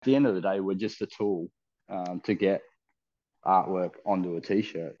the end of the day, we're just a tool to get artwork onto a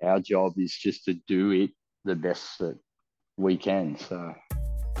t-shirt. Our job is just to do it the best that we can. So,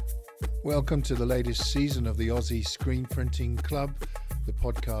 welcome to the latest season of the Aussie Screen Printing Club, the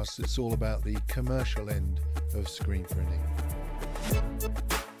podcast that's all about the commercial end of screen printing.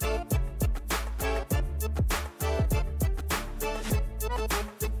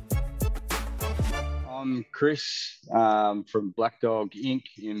 I'm Chris from Black Dog Inc.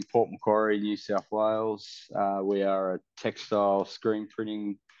 in Port Macquarie, New South Wales. We are a textile screen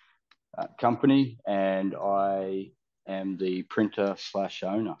printing company, and I am the printer /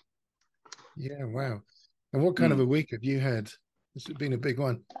 owner. Yeah, wow. And what kind of a week have you had? This has been a big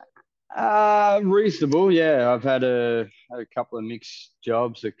one. Reasonable, yeah. I've had a couple of mixed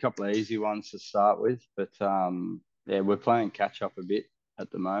jobs, a couple of easy ones to start with, but yeah, we're playing catch up a bit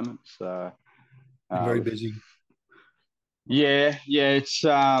at the moment. So You're very busy. yeah. It's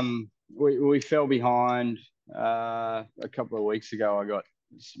we fell behind a couple of weeks ago. I got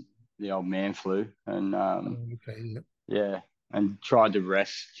the old man flu, and Okay, yeah, and tried to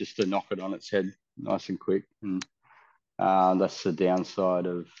rest just to knock it on its head nice and quick, and that's the downside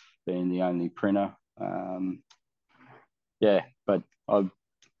of being the only printer. Yeah, but I've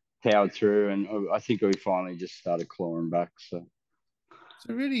powered through, and I think we finally just started clawing back. So it's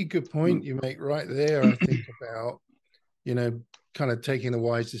a really good point you make right there. I think about, kind of taking a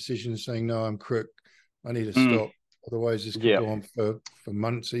wise decision, saying, no, I'm crook. I need to stop. Otherwise, this could go on for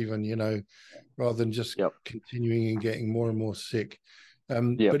months even, rather than just continuing and getting more and more sick.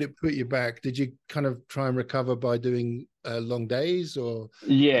 But it put you back. Did you kind of try and recover by doing long days or?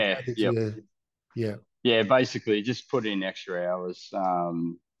 Yeah. Basically just put in extra hours.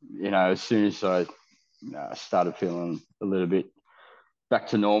 As soon as I started feeling a little bit back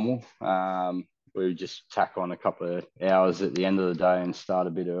to normal, we would just tack on a couple of hours at the end of the day and start a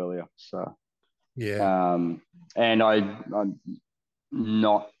bit earlier. So, and I'm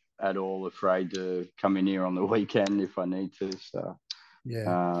not at all afraid to come in here on the weekend if I need to. So,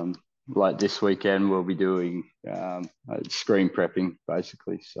 like this weekend, we'll be doing screen prepping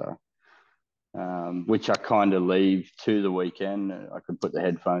basically. So, which I kind of leave to the weekend. I could put the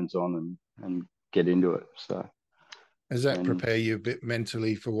headphones on and get into it. So, does that prepare you a bit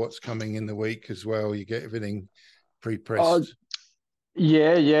mentally for what's coming in the week as well? You get everything pre-pressed.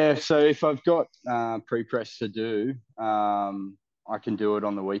 Yeah. So if I've got pre-press to do, I can do it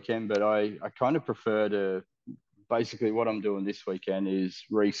on the weekend. But I kind of prefer to. Basically, what I'm doing this weekend is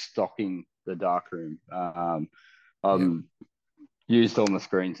restocking the darkroom. I'm used all my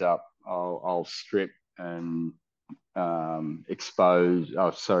screens up. I'll strip and coat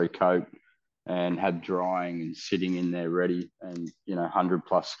and have drying and sitting in there ready, and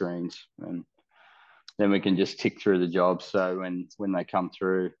 100+ screens, and then we can just tick through the job. So when they come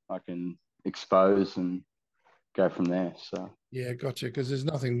through, I can expose and go from there. So gotcha. Because there's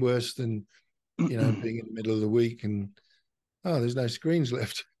nothing worse than being in the middle of the week and there's no screens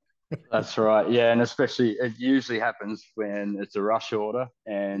left. That's right. Yeah, and especially it usually happens when it's a rush order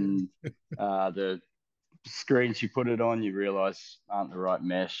and the screens you put it on, you realise aren't the right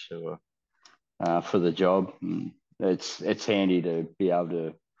mesh or for the job. And it's handy to be able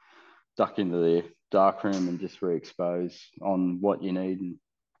to duck into the darkroom and just re-expose on what you need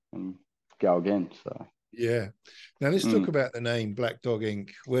and go again. So now let's talk about the name Black Dog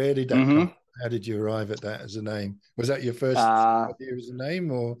Inc. Where did that come? How did you arrive at that as a name? Was that your first idea as a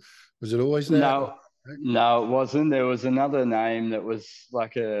name, or was it always there? No, it wasn't. There was another name that was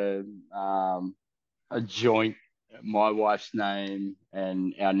like a joint, my wife's name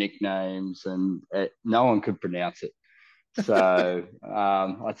and our nicknames, and no one could pronounce it. So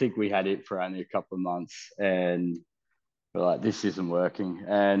I think we had it for only a couple of months, and we're like, this isn't working.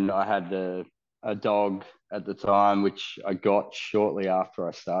 And I had a dog at the time, which I got shortly after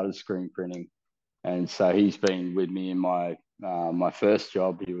I started screen printing, and so he's been with me in my my first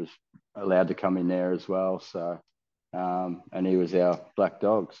job. He was allowed to come in there as well. So and he was our black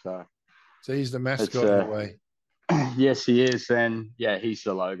dog. So he's the mascot in a way. Yes, he is, and he's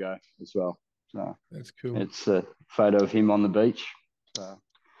the logo as well. So that's cool. It's a photo of him on the beach. So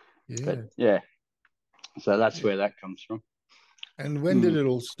so that's where that comes from. And when did it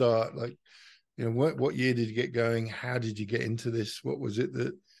all start? Like, what year did you get going? How did you get into this? What was it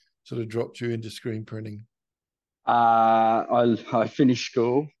that sort of dropped you into screen printing? I finished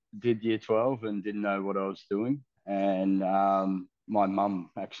school, did year 12, and didn't know what I was doing. And my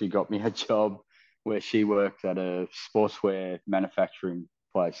mum actually got me a job where she worked at a sportswear manufacturing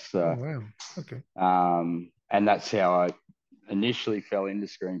place. So, wow. Okay. And that's how I initially fell into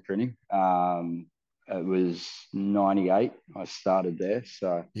screen printing. it was 98. I started there.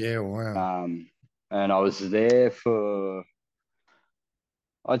 So, Yeah, wow. um, and I was there for,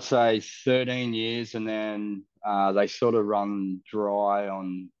 I'd say 13 years, and then they sort of run dry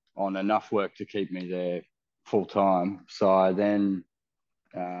on enough work to keep me there full time. So I then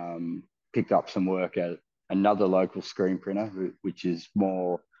picked up some work at another local screen printer, which is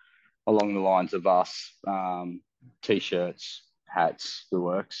more along the lines of us, t-shirts, hats, the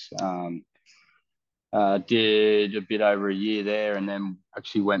works. Did a bit over a year there, and then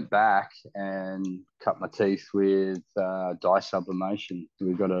actually went back and cut my teeth with dye sublimation.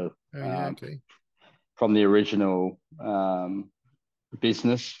 We got a Oh, yeah, okay. from the original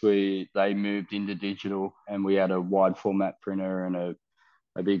business. They moved into digital, and we had a wide format printer and a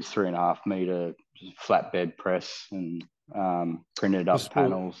big 3.5 meter flatbed press, and printed For up sport,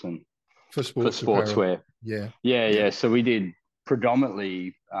 panels and for for sports apparel. sportswear. Yeah, Yeah, yeah. yeah. So we did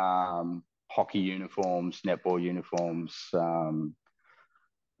predominantly hockey uniforms, netball uniforms,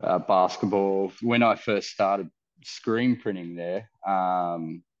 basketball. When I first started screen printing there,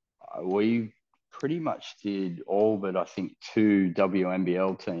 we pretty much did all but I think two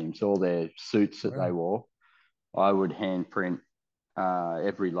WNBL teams, all their suits that they Wow. wore. I would hand print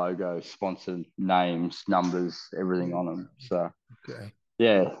every logo, sponsored names, numbers, everything Oh, on them. So okay.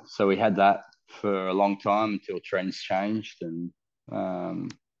 yeah, so we had that for a long time until trends changed, and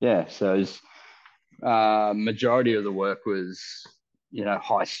yeah, so majority of the work was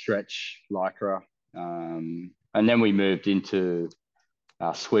high stretch lycra, and then we moved into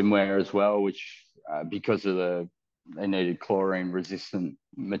swimwear as well, which because of they needed chlorine resistant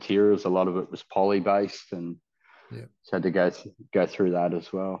materials. A lot of it was poly based, and Yeah. so had to go through that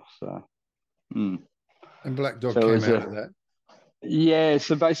as well. So. Mm. And Black Dog So it came was out of that. yeah.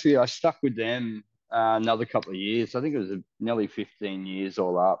 So basically, I stuck with them another couple of years. I think it was nearly 15 years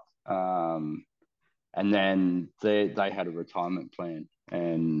all up. And then they had a retirement plan,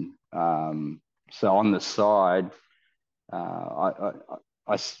 and so on the side,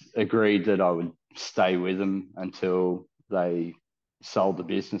 I agreed that I would stay with them until they sold the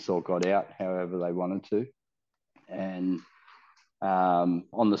business or got out, however they wanted to. And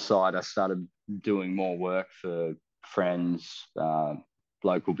on the side, I started doing more work for friends,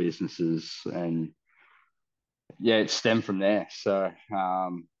 local businesses, and yeah, it stemmed from there. So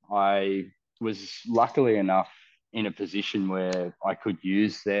I was luckily enough in a position where I could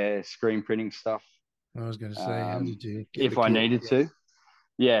use their screen printing stuff I was going to say, how did you get the if I kit? needed Yeah. to.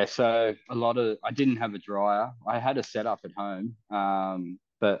 Yeah, so I didn't have a dryer. I had a setup at home,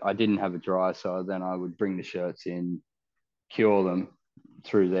 but I didn't have a dryer. So then I would bring the shirts in, cure them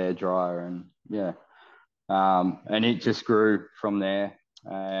through their dryer, and yeah, and it just grew from there.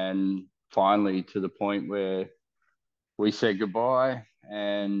 And finally, to the point where we said goodbye,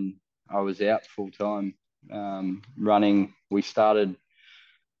 and I was out full time running. We started,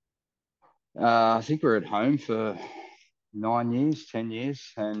 I think we were at home for 9 years, 10 years,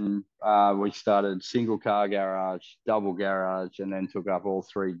 and we started single car garage, double garage, and then took up all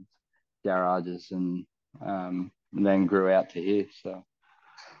three garages, and then grew out to here. So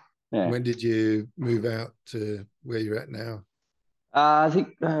yeah. When did you move out to where you're at now? I think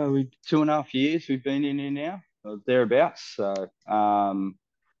we 2.5 years we've been in here now, or thereabouts. So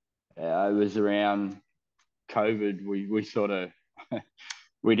it was around COVID. We sort of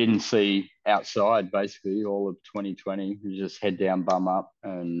we didn't see outside basically all of 2020. We just head down, bum up,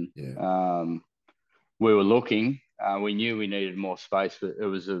 and Yeah. we were looking. We knew we needed more space, but it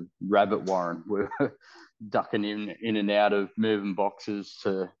was a rabbit warren. We were ducking in and out of moving boxes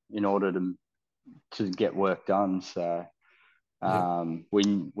in order to get work done. So Yeah.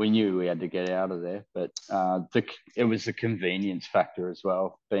 we knew we had to get out of there, but it was a convenience factor as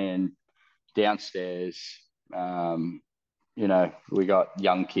well, being downstairs. Um, we got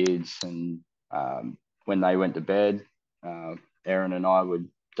young kids, and when they went to bed, Erin and I would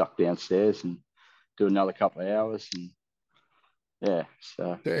duck downstairs and do another couple of hours, and yeah,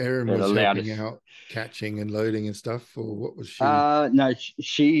 so So Erin it was allowed helping us. out catching and loading and stuff, or what was she? No,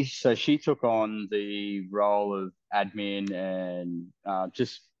 she took on the role of admin and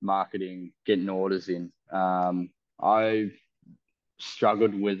just marketing, getting orders in. I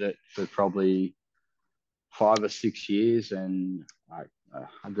struggled with it for probably 5 or 6 years, and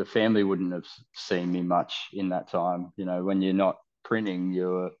the family wouldn't have seen me much in that time. When you're not printing,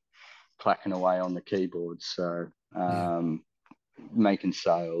 you're clacking away on the keyboard. So Yeah. making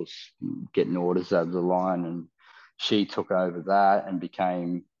sales, getting orders over the line, and she took over that and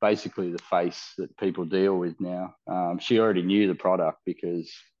became basically the face that people deal with now. She already knew the product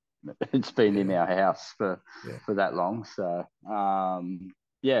because it's been in Yeah. our house for Yeah. that long. So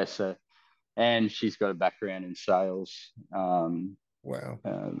yeah, so and she's got a background in sales. Wow.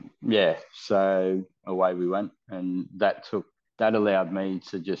 Yeah, so away we went, and that allowed me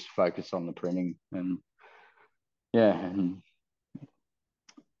to just focus on the printing, and yeah, and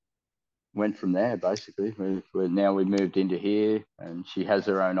went from there. Basically, we moved into here, and she has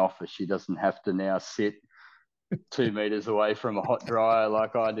her own office. She doesn't have to now sit 2 meters away from a hot dryer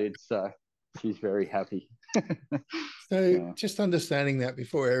like I did, so she's very happy. So Yeah. just understanding that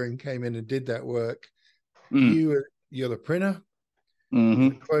before Erin came in and did that work, Mm. you're the printer, you're the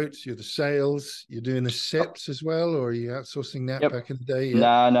Mm-hmm. quotes, you're the sales, you're doing the SIPs as well, or are you outsourcing that Yep. back in the day?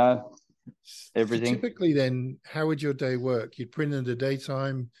 Yeah. No, So everything. typically then, how would your day work? You'd print in the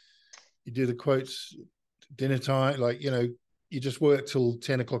daytime, you do the quotes dinner time, like, you just work till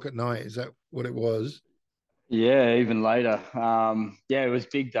 10 o'clock at night. Is that what it was? Yeah, even later. Yeah, it was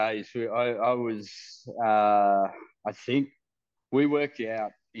big days. I was, I think we worked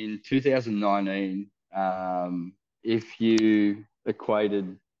out in 2019, if you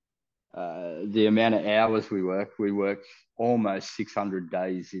equated the amount of hours we worked almost 600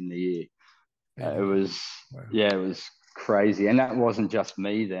 days in the year. It Anyway, was, wow. yeah, it was crazy. And that wasn't just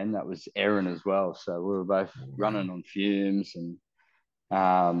me then, that was Erin as well. So we were both Wow. running on fumes. And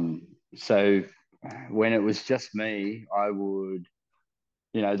so when it was just me, I would,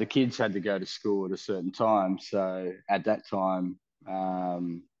 the kids had to go to school at a certain time. So at that time,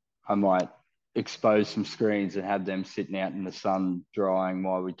 I might expose some screens and have them sitting out in the sun drying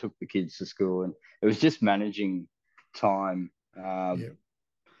while we took the kids to school. And it was just managing time, Yeah.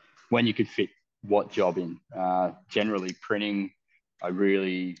 when you could fit what job in. Generally, printing, I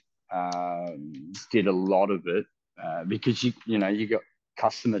really did a lot of it because you got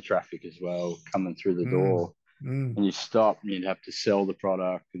customer traffic as well coming through the Mm, door, mm, and you stop and you'd have to sell the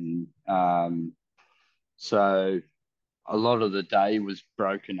product, and so a lot of the day was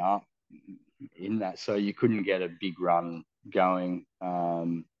broken up in that, so you couldn't get a big run going.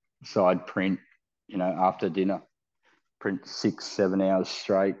 So I'd print, after dinner, print 6, 7 hours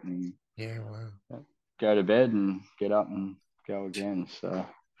straight, and yeah. Wow. go to bed and get up and go again. So,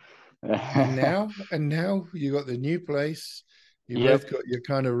 And now you got the new place. You both yep, got your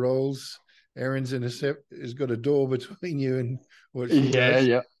kind of roles. Erin's in a set has got a door between you and what she yeah, does.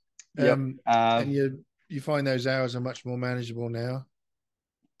 yep, yep. And you find those hours are much more manageable now.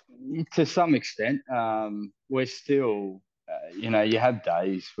 To some extent, we're still, you have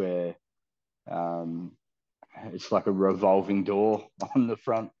days where um, it's like a revolving door on the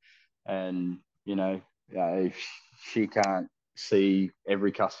front, and if she can't see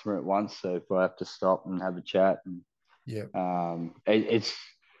every customer at once, so if I have to stop and have a chat, and Yeah. it's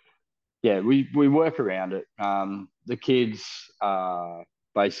yeah, we work around it. The kids are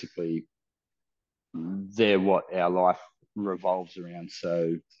basically, they're what our life revolves around.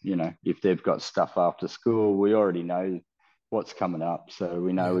 So if they've got stuff after school, we already know what's coming up. So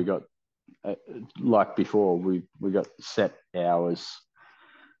we know Yeah. we got, like before, we got set hours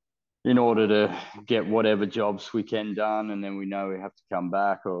in order to get whatever jobs we can done, and then we know we have to come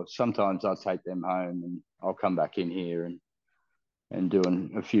back. Or sometimes I'll take them home and I'll come back in here and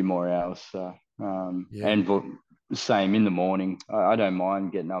doing a few more hours. So, Yeah. and same in the morning. I don't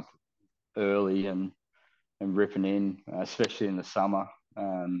mind getting up early and ripping in, especially in the summer.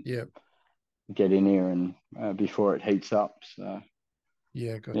 Yeah. Get in here and before it heats up. So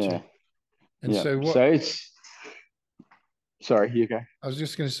Yeah. Gotcha. yeah, And yeah. so So what it's, sorry, you go. I was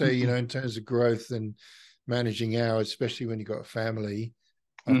just going to say, in terms of growth and managing hours, especially when you've got a family,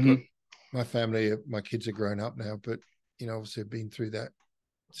 I've got Mm-hmm. my family, my kids are grown up now, but obviously I've been through that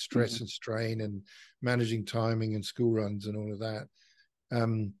stress Mm-hmm. and strain and managing timing and school runs and all of that.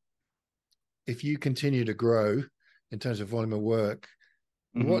 Um, if you continue to grow in terms of volume of work,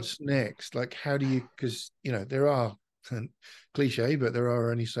 Mm-hmm. what's next? Like, how do you, because, there are cliche, but there are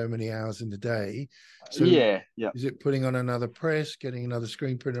only so many hours in the day. So Yeah, yeah. is it putting on another press, getting another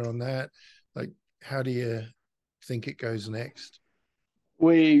screen printer on that? Like, how do you think it goes next?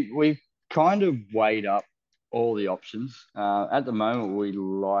 We kind of weighed up all the options. At the moment, we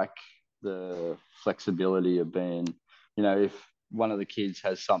like the flexibility of being, if one of the kids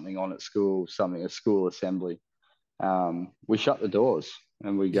has something on at school, a school assembly, we shut the doors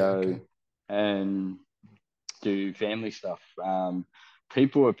and we Yeah. go Okay. and do family stuff.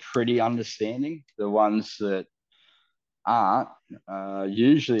 People are pretty understanding. The ones that aren't,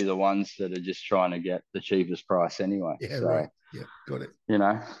 usually the ones that are just trying to get the cheapest price anyway. Yeah. So Right. Yeah. Got it.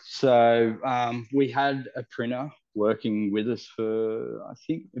 we had a printer working with us for, I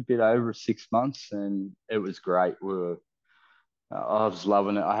think, a bit over 6 months, and it was great. I was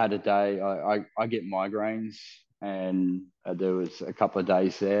loving it. I had a day. I get migraines, and there was a couple of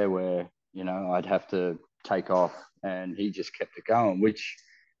days there where I'd have to take off, and he just kept it going, which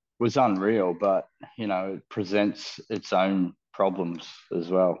was unreal. But it presents its own problems as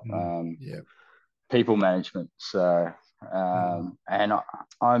well. Yeah. People management. So, and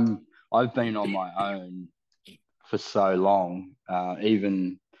I've been on my own for so long.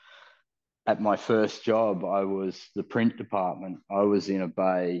 Even at my first job, I was the print department. I was in a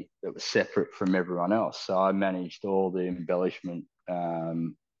bay that was separate from everyone else. So I managed all the embellishment,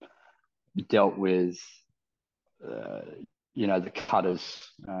 dealt with, uh, the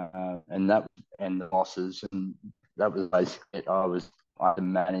cutters, and the bosses, and that was basically it. I had to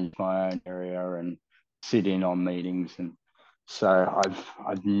manage my own area and sit in on meetings, and so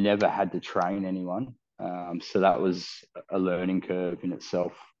I've never had to train anyone. So that was a learning curve in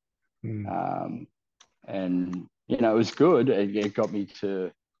itself. Um, and it was good. It got me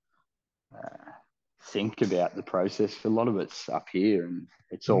to think about the process. A lot of it's up here, and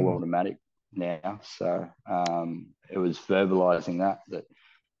it's all automatic now. So it was verbalizing that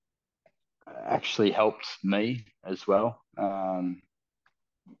actually helped me as well.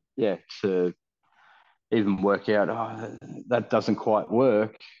 To even work out, that doesn't quite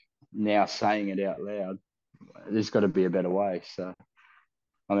work. Now saying it out loud, there's got to be a better way. So,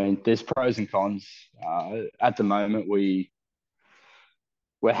 I mean, there's pros and cons. At the moment, we're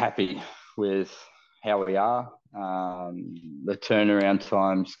happy with how we are. The turnaround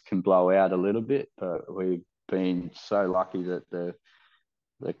times can blow out a little bit, but we've been so lucky that the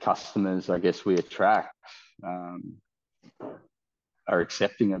customers, I guess, we attract are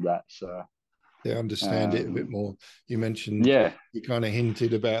accepting of that. So they understand it a bit more. You mentioned, you kind of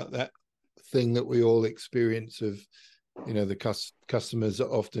hinted about that thing that we all experience of, the customers that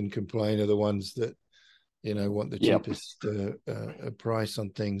often complain are the ones that, want the cheapest price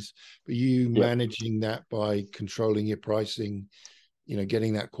on things. But you managing that by controlling your pricing,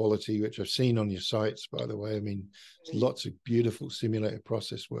 getting that quality, which I've seen on your sites, by the way. I mean, lots of beautiful simulated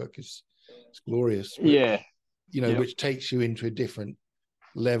process work. It's glorious. But, which takes you into a different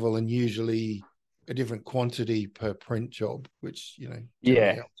level and usually a different quantity per print job, which,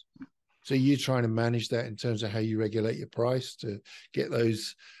 generally helps. So you're trying to manage that in terms of how you regulate your price to get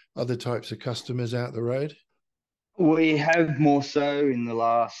those other types of customers out the road? We have more so in the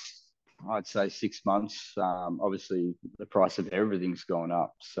last, I'd say, 6 months. Obviously, the price of everything's gone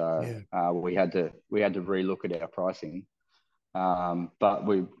up, so we had to relook at our pricing. But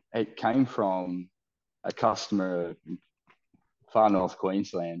it came from a customer in far north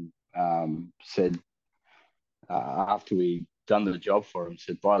Queensland. Said after we done the job for him,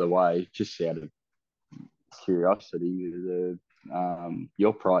 said, by the way, just out of curiosity,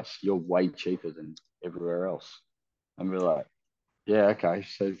 your price, you're way cheaper than everywhere else. And we're like, yeah, okay.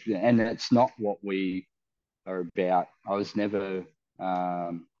 So, and it's not what we are about. I was never, I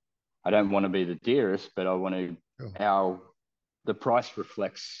don't want to be the dearest, but I want to, the price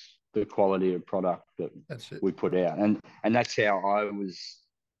reflects the quality of product that we put out. And that's how I was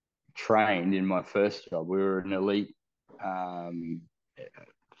trained in my first job. We were an elite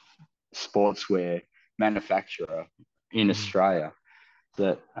sportswear manufacturer in Australia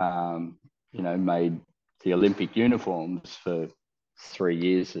that, made the Olympic uniforms for 3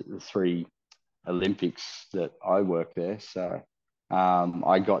 years at the 3 Olympics that I worked there. So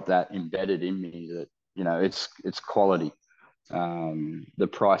I got that embedded in me that, it's quality. The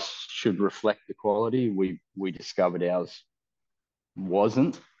price should reflect the quality. We discovered ours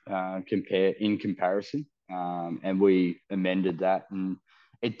wasn't in comparison, and we amended that, and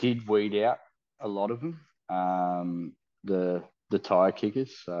it did weed out a lot of them, the tire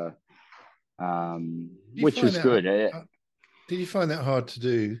kickers. So, which was good. Did you find that hard to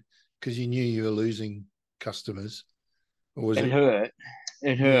do because you knew you were losing customers, or was it?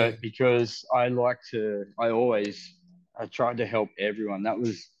 It hurt because I tried to help everyone. That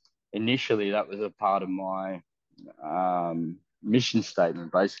was a part of my mission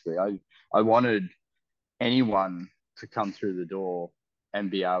statement. Basically, I wanted anyone to come through the door and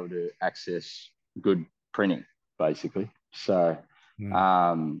be able to access good printing, basically. So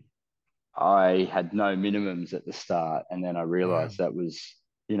I had no minimums at the start, and then I realized that was,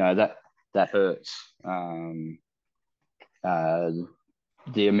 that hurts.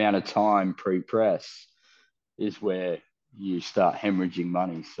 The amount of time pre-press is where you start hemorrhaging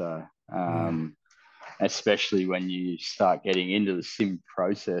money. So especially when you start getting into the sim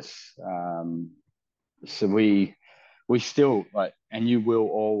process. So we still and you will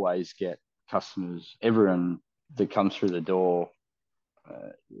always get customers. Everyone that comes through the door,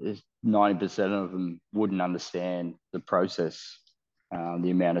 90% of them wouldn't understand the process,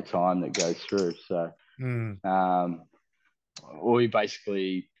 the amount of time that goes through. So we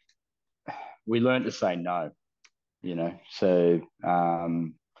basically we learned to say no, So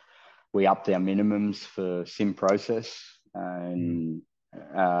we upped our minimums for sim process, and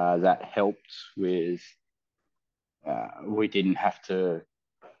that helped with. We didn't have to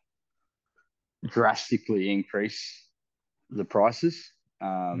drastically increase the prices,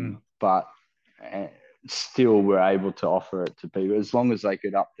 but still we're able to offer it to people as long as they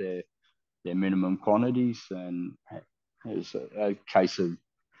could up their minimum quantities. And it's a case of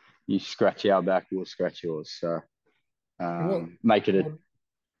you scratch our back, we'll scratch yours. So make it a.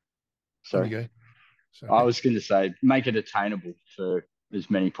 Sorry, you go. I was going to say make it attainable for as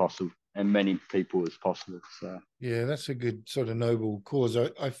many possible and many people as possible. So yeah, that's a good sort of noble cause.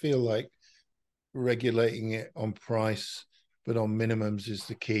 I feel like regulating it on price, but on minimums is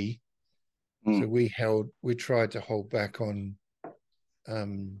the key. So we tried to hold back on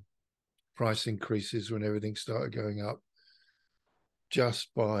price increases when everything started going up,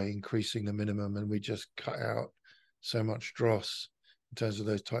 just by increasing the minimum, and we just cut out so much dross in terms of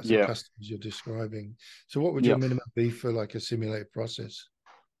those types of customers you're describing. So what would your minimum be for like a simulated process?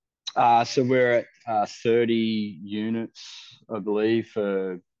 So we're at 30 units, I believe,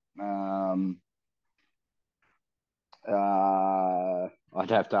 for I'd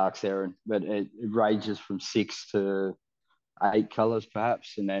have to ask Aaron, but it ranges from 6 to 8 colors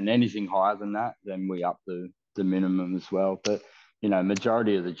perhaps, and then anything higher than that, then we up the minimum as well. But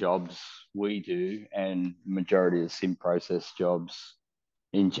majority of the jobs we do, and majority of sim process jobs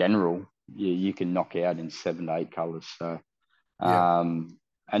in general, you can knock out in 7 to 8 colors. So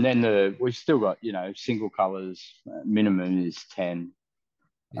and then we've still got single colors, minimum is 10.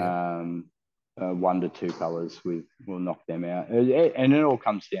 1 to 2 colors, we'll knock them out, and it all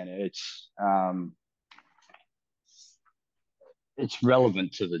comes down to it's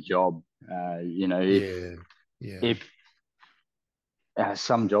relevant to the job. If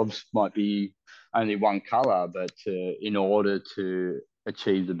some jobs might be only 1 color, but in order to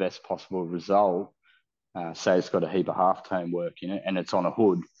achieve the best possible result, say it's got a heap of halftone work in it and it's on a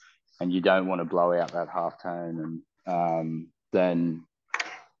hood, and you don't want to blow out that halftone, and then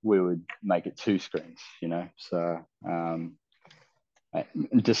we would make it 2 screens, So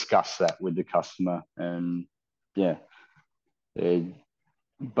discuss that with the customer, and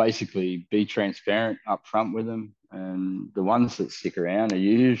basically be transparent up front with them. And the ones that stick around are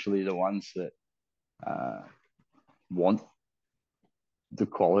usually the ones that want the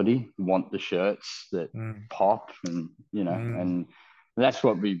quality, want the shirts that pop, and and that's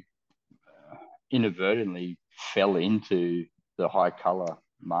what we inadvertently fell into, the high color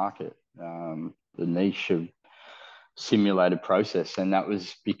market, the niche of simulated process, and that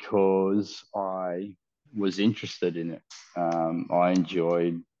was because I was interested in it. I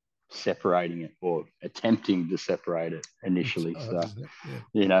enjoyed separating it, or attempting to separate it initially. So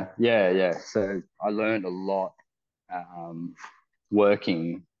so I learned a lot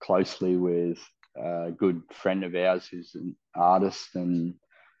working closely with a good friend of ours who's an artist, and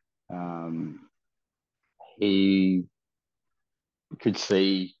he could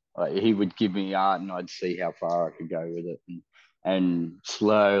see, he would give me art and I'd see how far I could go with it, and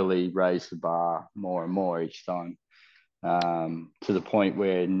slowly raise the bar more and more each time, to the point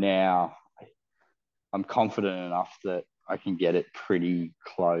where now I'm confident enough that I can get it pretty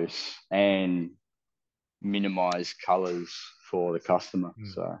close and minimize colors for the customer.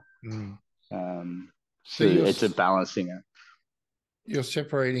 So it's a balancing it. You're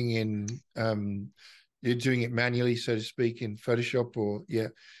separating in you're doing it manually, so to speak, in Photoshop, or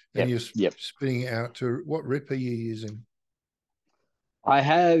and you're spinning it out to, what rip are you using? I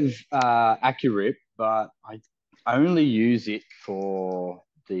have AccuRip, but I only use it for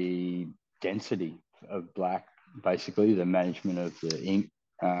the density of black, basically the management of the ink.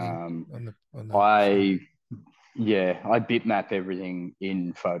 I bitmap everything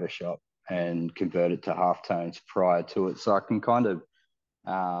in Photoshop and convert it to halftones prior to it, so I can kind of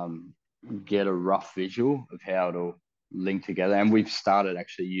get a rough visual of how it'll link together. And we've started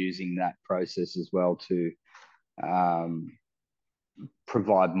actually using that process as well to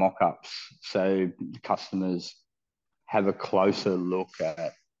provide mock-ups, so customers have a closer look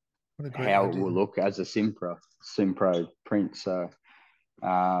at how it will look as a Simpro print. So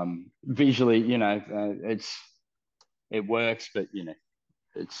visually, it works, but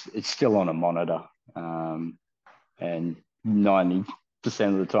it's still on a monitor, and 90%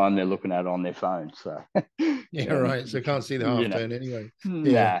 of the time they're looking at it on their phone. So right. So can't see the halftone anyway.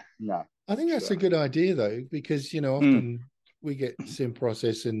 No. I think that's a good idea though, because often we get sim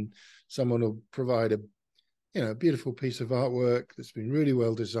process and someone will provide a beautiful piece of artwork that's been really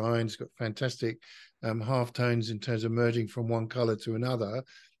well designed. It's got fantastic halftones in terms of merging from one color to another,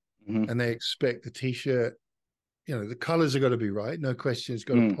 and they expect the t-shirt, you know, the colors have got to be right, no question, it's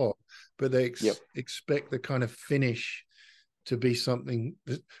got to pop, but they expect the kind of finish to be something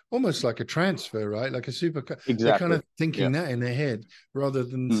almost like a transfer, right? Like a super. Exactly. They're kind of thinking that in their head rather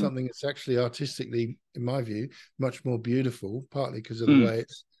than something that's actually artistically, in my view, much more beautiful, partly because of the way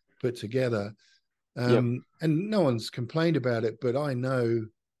it's put together. And no one's complained about it, but I know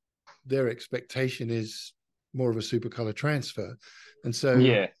their expectation is more of a super color transfer. And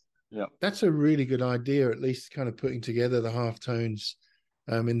so that's a really good idea, at least kind of putting together the half tones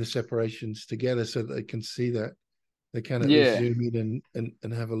in the separations together so that they can see that. They can at least zoom in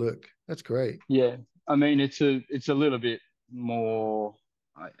and have a look. That's great. Yeah. I mean, it's a little bit more,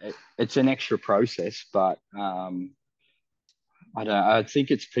 it's an extra process, but I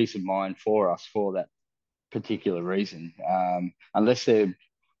think it's peace of mind for us for that particular reason. Unless they've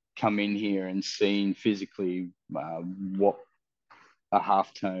come in here and seen physically what a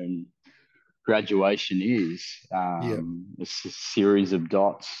halftone graduation is, it's a series of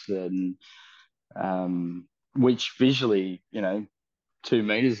dots, and which visually, 2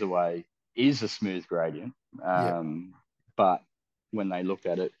 meters away is a smooth gradient. But when they look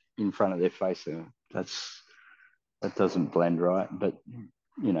at it in front of their face, that doesn't blend right. But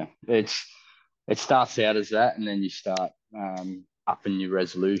it starts out as that, and then you start upping your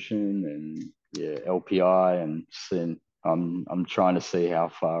resolution and your LPI, and then I'm trying to see how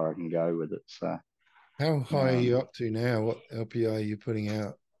far I can go with it. So, how high are you up to now? What LPI are you putting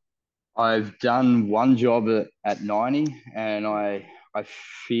out? I've done one job at 90, and I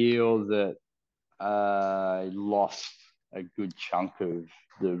feel that I lost a good chunk of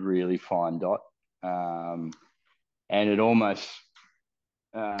the really fine dot, and it almost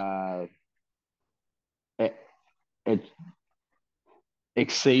it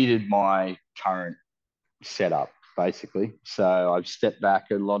exceeded my current setup, basically. So I've stepped back.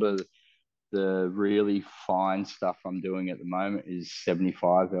 A lot of the really fine stuff I'm doing at the moment is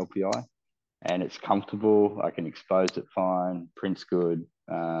 75 LPI, and it's comfortable. I can expose it fine, print's good.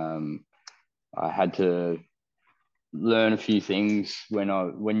 I had to learn a few things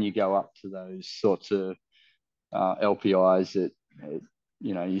when you go up to those sorts of LPIs that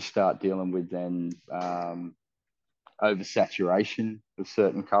you start dealing with then oversaturation of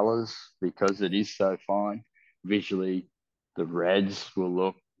certain colors because it is so fine. Visually, the reds will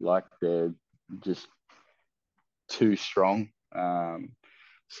look like they're just too strong.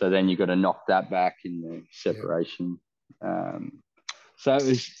 So then you've got to knock that back in the separation. So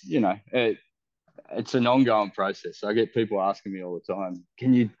it's an ongoing process. I get people asking me all the time,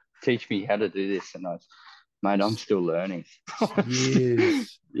 can you teach me how to do this? And mate, I'm still learning.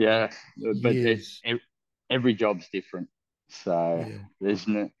 Years. Yeah. But every job's different. So there's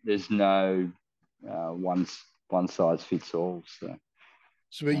no one size fits all.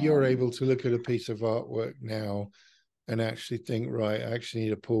 So you're able to look at a piece of artwork now and actually think, right, I actually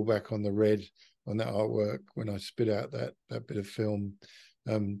need to pull back on the red on that artwork when I spit out that bit of film,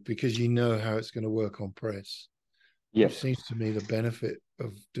 because you know how it's going to work on press. Which seems to me the benefit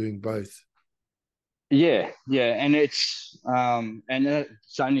of doing both. Yeah, and it's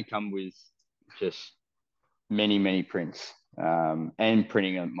only come with just many prints and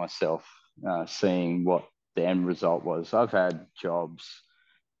printing it myself, seeing what the end result was. I've had jobs,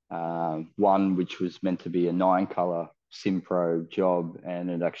 one which was meant to be a 9-color Simpro job, and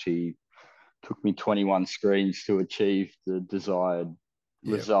it actually took me 21 screens to achieve the desired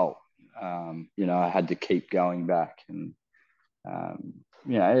result. I had to keep going back, and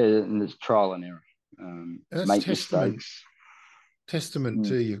and it's trial and error. Make mistakes. Testament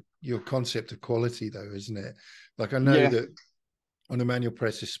to your concept of quality, though, isn't it? Like I know that on a manual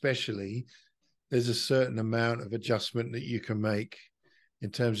press, especially, there's a certain amount of adjustment that you can make in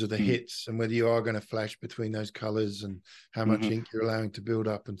terms of the hits and whether you are going to flash between those colors and how much ink you're allowing to build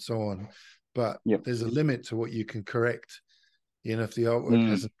up and so on. But there's a limit to what you can correct. If the artwork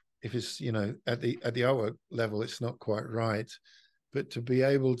hasn't, if it's at the artwork level, it's not quite right. But to be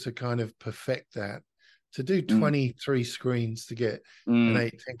able to kind of perfect that, to do 23 screens to get an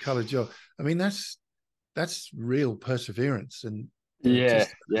 8-10 color job, I mean that's real perseverance and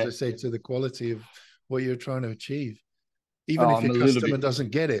as I say, to the quality of what you're trying to achieve. Even if your customer doesn't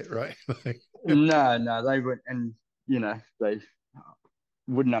get it, right? No, they would, and they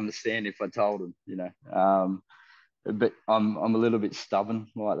wouldn't understand if I told them, but I'm a little bit stubborn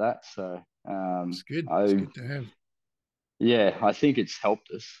like that. So it's good. It's good to have. Yeah, I think it's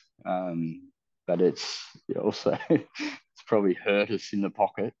helped us, but it's also it's probably hurt us in the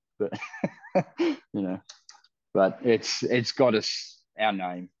pocket. But but it's got us our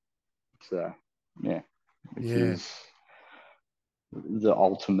name. So which is the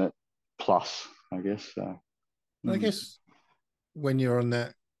ultimate plus, I guess. So, I guess when you're on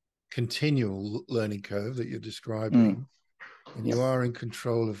that continual learning curve that you're describing, and you are in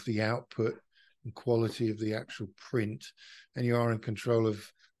control of the output and quality of the actual print, and you are in control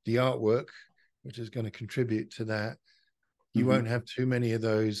of the artwork, which is going to contribute to that, you won't have too many of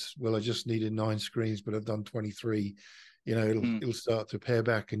those. Well, I just needed 9 screens, but I've done 23. You know, it'll start to pare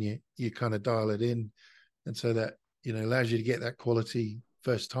back, and you kind of dial it in, and so that allows you to get that quality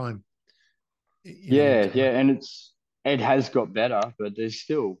first time. And it has got better, but there's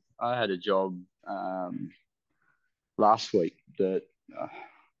still. I had a job last week that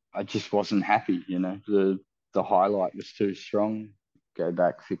I just wasn't happy. The highlight was too strong. Go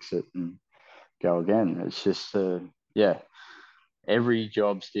back, fix it, and go again. It's just every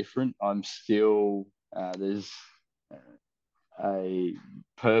job's different. I'm still there's a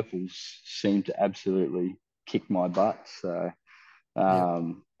purples seem to absolutely kick my butt. So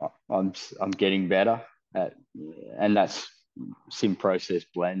I'm getting better at, and that's sim process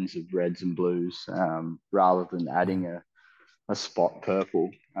blends of reds and blues rather than adding a spot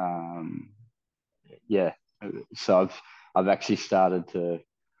purple. So I've actually started to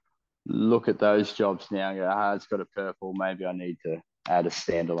look at those jobs now and go, it's got a purple. Maybe I need to add a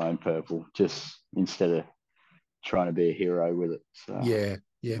standalone purple just instead of trying to be a hero with it. So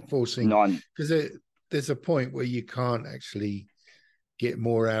forcing, because there's a point where you can't actually get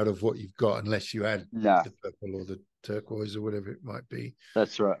more out of what you've got unless you add the purple or the turquoise or whatever it might be.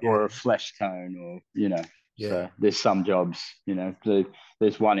 That's right. Or a flesh tone, or so there's some jobs,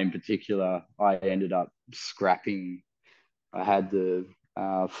 there's one in particular I ended up scrapping. I had the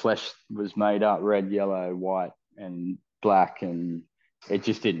flesh was made up red, yellow, white and black, and it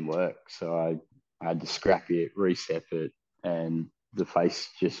just didn't work, so I had to scrap it, reset it, and the face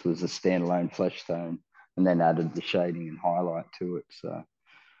just was a standalone flesh tone, and then added the shading and highlight to it. So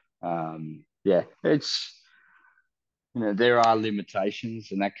it's there are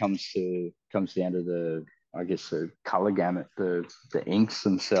limitations, and that comes down to the color gamut. The inks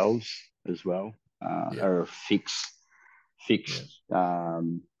themselves as well are a fixed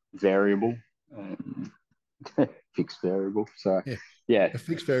variable. Fixed variable. So a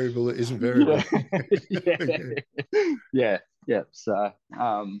fixed variable that isn't variable. So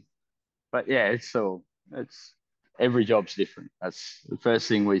but it's every job's different. That's the first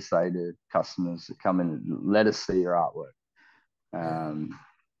thing we say to customers that come in: let us see your artwork.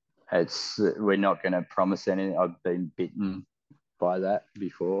 We're not going to promise anything. I've been bitten by that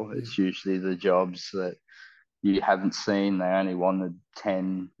before. It's usually the jobs that you haven't seen. They only wanted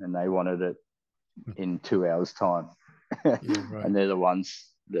 10 and they wanted it in 2 hours time. And they're the ones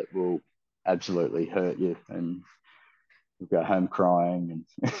that will absolutely hurt you, and you'll go home crying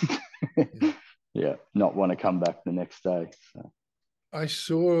and not want to come back the next day. So. I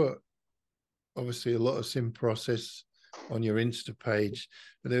saw obviously a lot of sim process on your Insta page,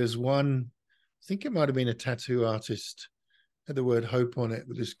 but there was one, I think it might have been a tattoo artist, had the word hope on it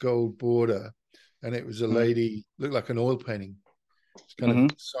with this gold border, and it was a lady, looked like an oil painting. It's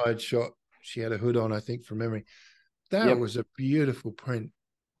kind of side shot. She had a hood on, I think, from memory. That was a beautiful print.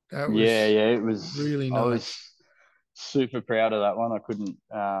 That was it was really nice. I was super proud of that one. I couldn't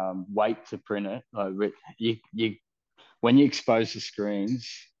wait to print it. Like, you when you expose the screens,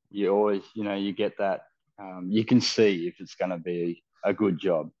 you always you get that you can see if it's going to be a good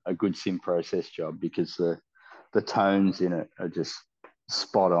job, a good sim process job, because the tones in it are just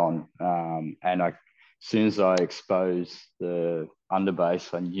spot on. And as soon as I exposed the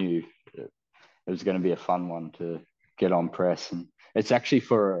underbase, I knew it was going to be a fun one to get on press. And it's actually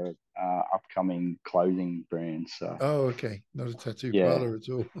for a upcoming clothing brand. So okay, not a tattoo parlor at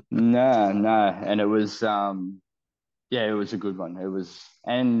all. No, and it was it was a good one. It was,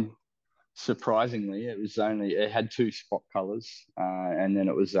 and surprisingly, it had 2 spot colors, and then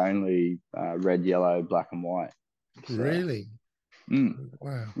it was only red, yellow, black, and white. So, really?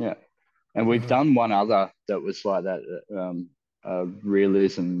 Wow. Yeah, and we've done one other that was like that.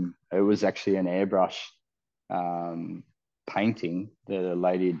 Realism. It was actually an airbrush painting that a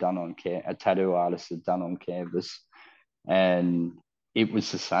lady had done a tattoo artist had done on canvas, and it was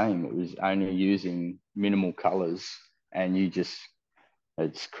the same. It was only using minimal colors, and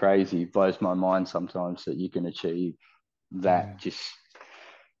it's crazy. It blows my mind sometimes that you can achieve that just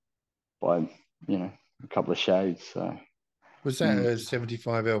by a couple of shades. So was that a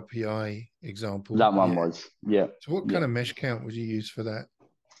 75 LPI example? That one was, yeah. So what kind of mesh count would you use for that?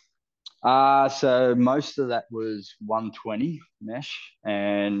 So most of that was 120 mesh,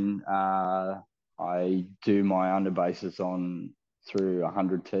 and I do my underbases on through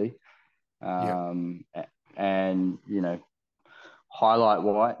 100T. And highlight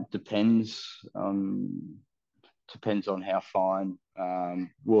white depends on how fine.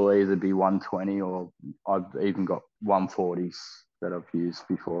 Will either be 120 or I've even got 140s that I've used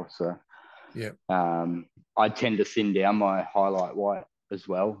before. So yeah. I tend to thin down my highlight white as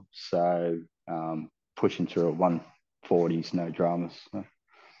well. So pushing through at 140s, no dramas. So,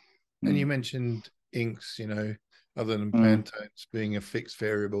 And you mentioned inks, other than mm. Pantones being a fixed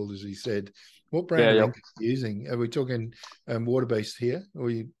variable, as you said. What brand Yeah, of yep. ink are you using? Are we talking water-based here, or are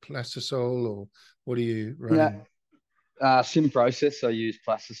you plastisol, or what are you running? Sim process, I use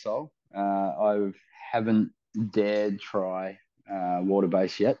Plastisol. I haven't dared try water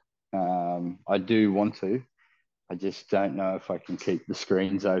based yet. I do want to. I just don't know if I can keep the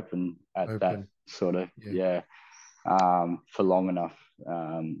screens open at that Open. sort of Yeah. for long enough.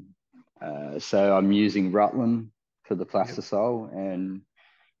 So I'm using Rutland for the Yep. Plastisol, and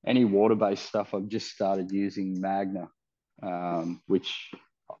any water based stuff. I've just started using Magna, which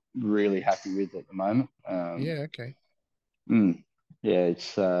I'm really happy with at the moment. Yeah. Okay. Yeah,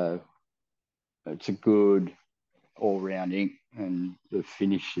 it's a good all round ink, and the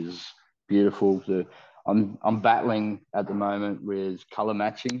finish is beautiful. I'm battling at the moment with color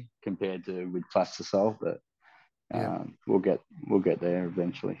matching compared to with Plastisol, but Yeah. we'll get there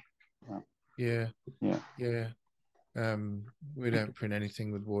eventually. Yeah. Yeah. Yeah. We don't print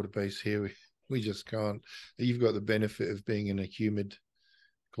anything with water base here. We just can't. You've got the benefit of being in a humid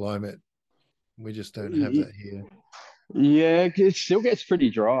climate. We just don't have that here. Yeah, it still gets pretty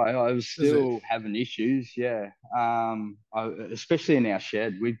dry. I was Does it? still having issues. Yeah, especially in our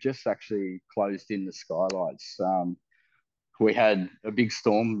shed. We've just actually closed in the skylights. We had a big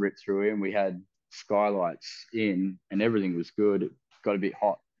storm rip through here, and we had skylights in, and everything was good. It got a bit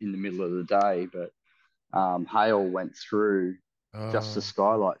hot in the middle of the day, but hail went through just the Oh,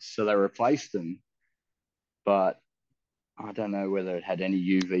 skylights, so they replaced them. But I don't know whether it had any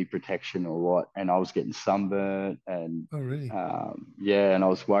UV protection or what. And I was getting sunburnt, and oh, really? yeah, and I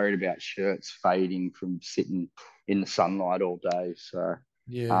was worried about shirts fading from sitting in the sunlight all day. So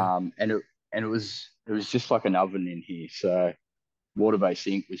Yeah. and it was just like an oven in here. So water-based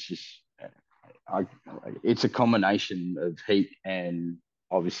ink was just I, it's a combination of heat and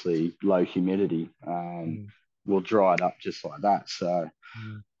obviously low humidity. Mm, Will dry it up just like that. So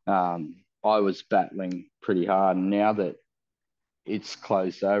mm. I was battling pretty hard, and now that it's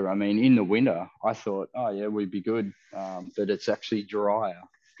closed over. I mean, in the winter, I thought, oh yeah, we'd be good, but it's actually drier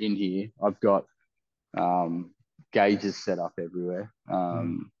in here. I've got um, gauges set up everywhere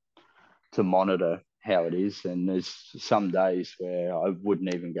Mm. to monitor how it is, and there's some days where I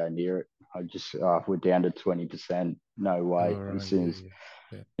wouldn't even go near it. I just we're down to 20%. No Oh, way. As right. soon Yeah, as yeah,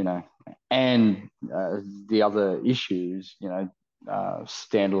 yeah, you know, and the other issues,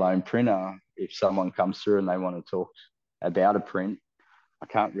 standalone printer. If someone comes through and they want to talk about a print, I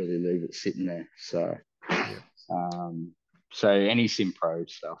can't really leave it sitting there. So, yeah. um, so any Simpro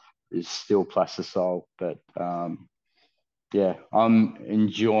stuff is still Plastisol, but yeah, I'm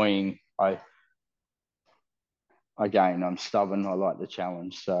enjoying. I'm stubborn. I like the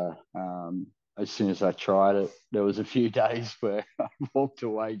challenge. So as soon as I tried it, there was a few days where I walked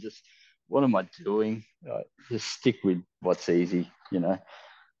away. Just what am I doing? Just stick with what's easy. Yeah.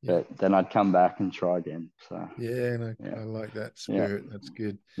 But then I'd come back and try again. So Yeah, and yeah, I like that yeah, spirit. That's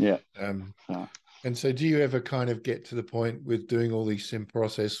good. yeah. Um, So, and so do you ever kind of get to the point with doing all these sim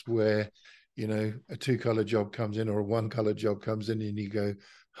process where, a two-color job comes in or a one-color job comes in and you go,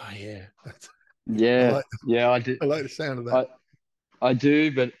 oh yeah, I yeah, like yeah. I do. I like the sound of that. I I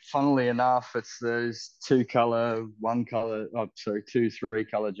do, but funnily enough, it's those two color, one color, oh, sorry, two, three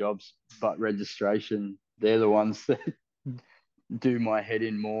color jobs, but registration. They're the ones that do my head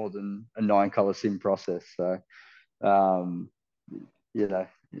in more than a nine color sim process. So, um, the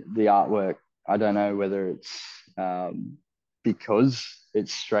artwork, I don't know whether it's because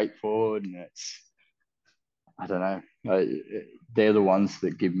it's straightforward and I don't know. They're the ones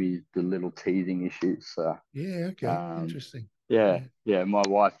that give me the little teething issues. So, Yeah, okay. um, Interesting. yeah, Yeah. yeah. My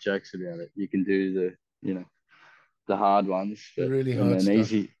wife jokes about it. You can do the hard ones, The but really when hard an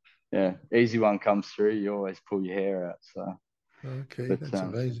stuff. easy one comes through, you always pull your hair out. So, Okay, but that's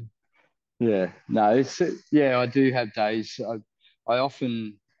amazing. yeah, no, yeah. I do have days. I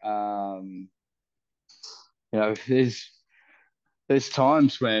often there's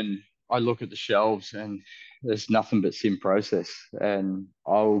times when I look at the shelves and there's nothing but sim process, and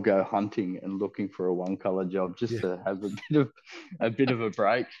I'll go hunting and looking for a one color job just Yeah. to have a bit of a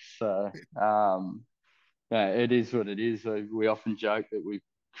break. So yeah, it is what it is. We often joke that we've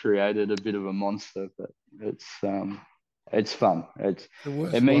created a bit of a monster, but it's fun. It's a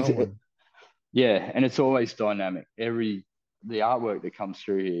It means worthwhile one. yeah, and it's always dynamic. the artwork that comes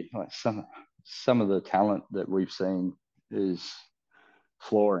through here, like some of the talent that we've seen is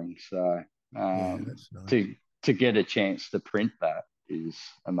flooring. So Yeah, that's nice. to get a chance to print that is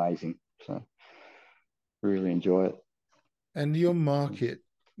amazing. So really enjoy it. And your market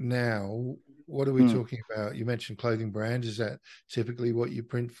now, what are we Mm. talking about? You mentioned clothing brands. Is that typically what you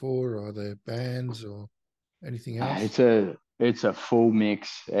print for, or are there bands or anything else? It's a full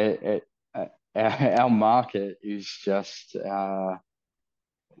mix. Our market is just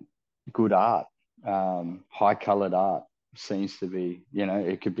good art, high colored art seems to be.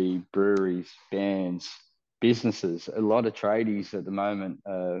 It could be breweries, bands, businesses. A lot of tradies at the moment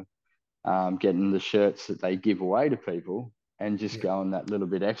are getting the shirts that they give away to people and just Yeah, going that little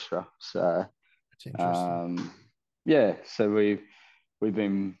bit extra. So that's interesting. um, yeah, so we've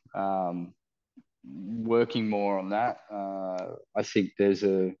been working more on that. I think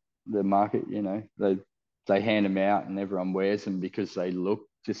the market, they hand them out and everyone wears them because they look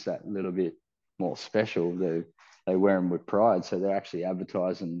just that little bit more special. They wear them with pride, so they're actually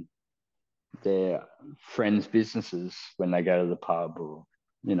advertising their friends' businesses when they go to the pub, or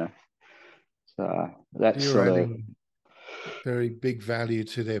you know. So So that's you're sort of adding very big value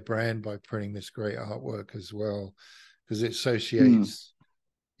to their brand by printing this great artwork as well, because it mm, associates,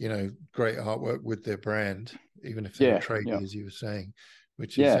 great artwork with their brand, even if they're a yeah, yeah, tradie, as you were saying,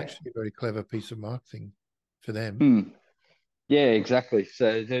 which is yeah, actually a very clever piece of marketing for them. mm, yeah, exactly.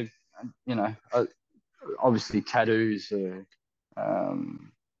 So they've, you know, obviously tattoos are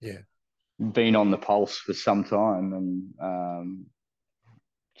Yeah, been on the pulse for some time, and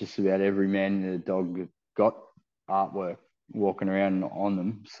just about every man and a dog got artwork walking around on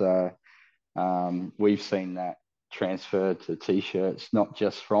them. So we've seen that transfer to t-shirts, not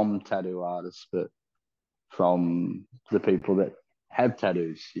just from tattoo artists, but from the people that have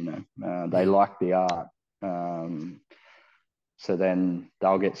tattoos. They yeah, like the art. Um, so then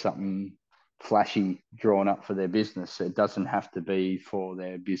they'll get something flashy drawn up for their business. It doesn't have to be for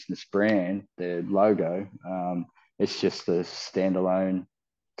their business brand, their logo. It's just a standalone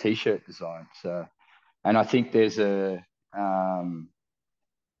t-shirt design. So, and I think there's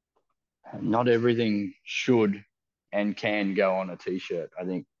not everything should and can go on a t-shirt. I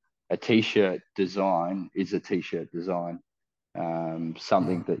think a t-shirt design is a t-shirt design.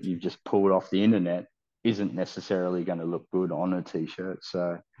 Something that right. you've just pulled off the internet isn't necessarily going to look good on a t-shirt.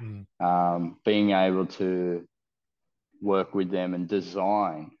 So Mm, being able to work with them and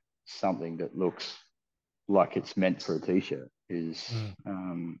design something that looks like it's meant for a t-shirt is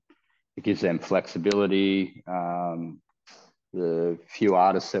mm, it gives them flexibility. The few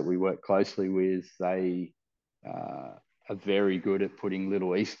artists that we work closely with, they are very good at putting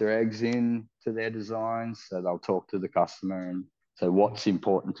little Easter eggs in to their designs. So they'll talk to the customer and say, what's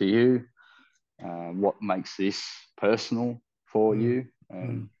important to you? What makes this personal for mm, you?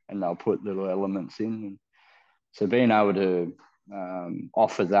 mm, And they'll put little elements in. So being able to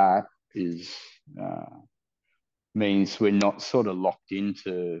offer that is means we're not sort of locked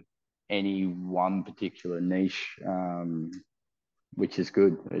into any one particular niche, which is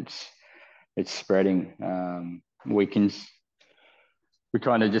good. It's spreading. We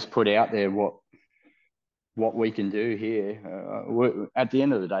kind of just put out there what we can do here. At the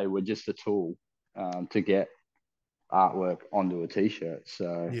end of the day, we're just a tool to get artwork onto a t-shirt.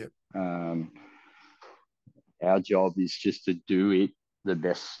 So yeah. um, our job is just to do it the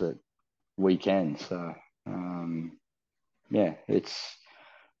best that we can. So yeah, it's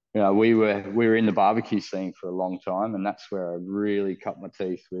we were in the barbecue scene for a long time, and that's where I really cut my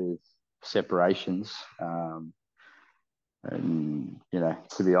teeth with separations. And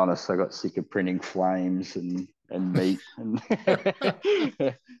to be honest, I got sick of printing flames and meat, and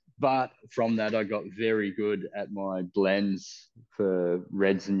but from that, I got very good at my blends for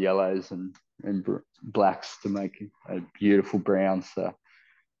reds and yellows and blacks to make a beautiful brown. So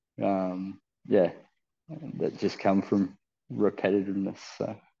yeah, that just come from repetitiveness.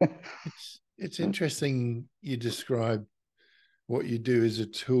 So It's interesting you describe what you do as a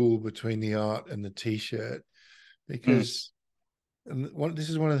tool between the art and the t-shirt, mm, because this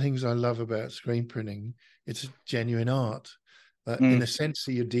is one of the things I love about screen printing. It's genuine art, in a mm, sense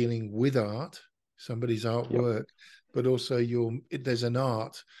that you're dealing with art, somebody's yep, artwork, but also there's an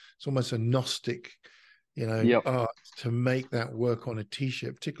art. It's almost a gnostic, yep, art to make that work on a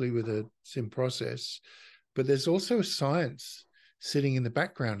t-shirt, particularly with a sim process. But there's also a science sitting in the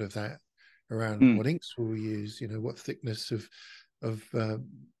background of that around mm, what inks will we use, what thickness of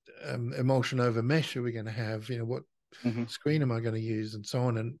emulsion over mesh are we going to have, what mm-hmm, screen am I going to use, and so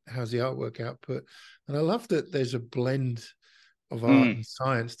on, and how's the artwork output. And I love that there's a blend of art and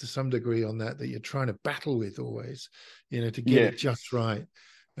science to some degree on that you're trying to battle with always, to get it just right.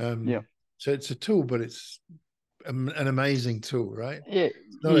 So it's a tool, but it's an amazing tool, right? Yeah,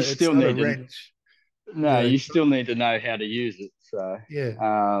 It's not a wrench. You still need to know how to use it. So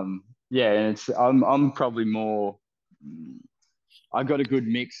and I'm probably more. I got a good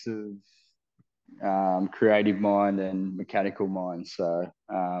mix of creative mind and mechanical mind. So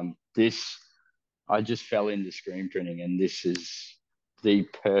I just fell into screen printing, and this is the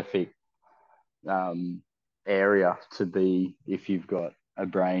perfect area to be if you've got a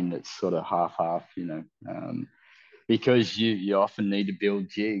brain that's sort of half, because you often need to build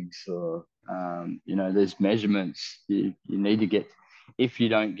jigs or, there's measurements you need to get. If you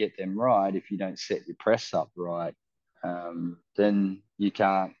don't get them right, if you don't set your press up right, then you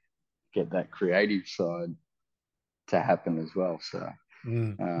can't get that creative side to happen as well. So,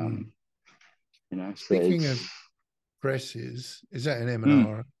 so speaking it's. of presses, is that an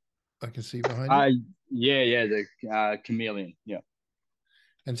M&R I can see behind you? The chameleon. Yeah.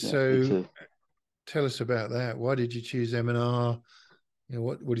 And so tell us about that. Why did you choose M&R?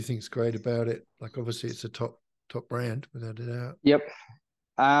 What do you think is great about it? Like, obviously it's a top brand without a doubt. Yep.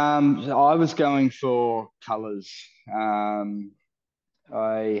 So I was going for colors.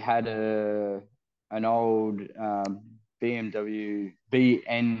 I had an old BNW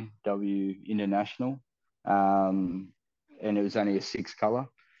International, and it was only a 6 color.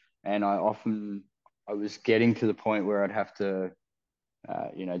 And I was getting to the point where I'd have to,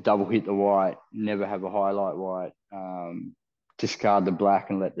 double hit the white, never have a highlight white, discard the black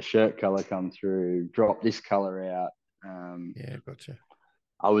and let the shirt color come through, drop this color out. Gotcha.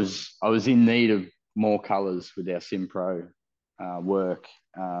 I was in need of more colors with our SimPro work.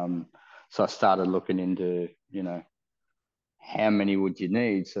 So I started looking into, how many would you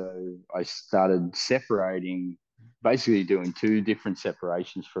need? So I started separating, basically doing 2 different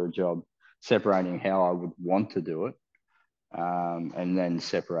separations for a job, separating how I would want to do it, and then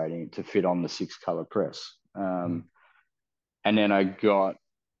separating it to fit on the 6-color press. And then I got,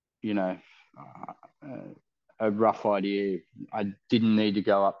 a rough idea. I didn't need to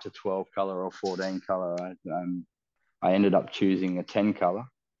go up to 12-color or 14-color. I ended up choosing a 10-color,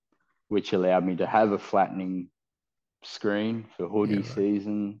 which allowed me to have a flattening screen for hoodie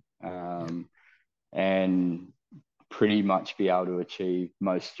season, and pretty much be able to achieve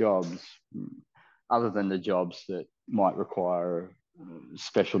most jobs, other than the jobs that might require a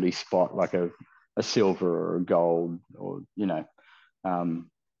specialty spot like a silver or a gold, or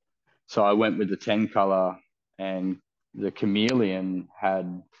so I went with the 10-color, and the chameleon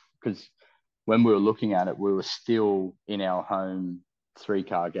had, because when we were looking at it, we were still in our home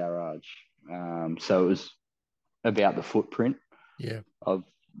 3-car garage. So it was about the footprint of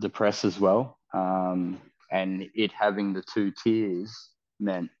the press as well. And it having the 2 tiers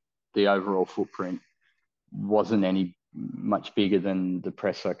meant the overall footprint wasn't any much bigger than the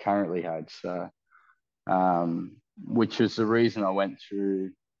press I currently had. So, which is the reason I went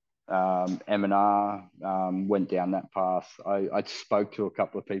through M&R, went down that path. I spoke to a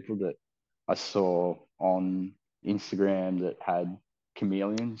couple of people that I saw on Instagram that had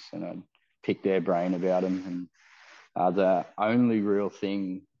chameleons, and I picked their brain about them. And the only real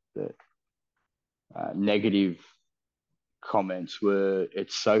thing that negative comments were,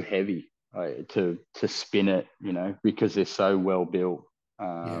 it's so heavy to spin it, because they're so well built.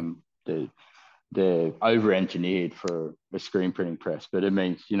 They're over-engineered for a screen printing press, but it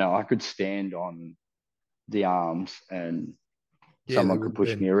means, I could stand on the arms and someone could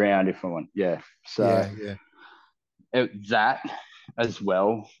push me around if I want. Yeah. So that as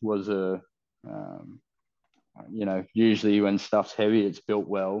well was usually when stuff's heavy, it's built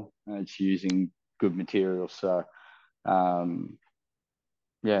well and it's using good material. So,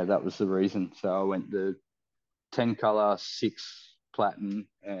 that was the reason. So I went the 10-color, 6 platinum,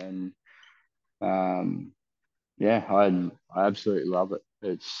 and I absolutely love it.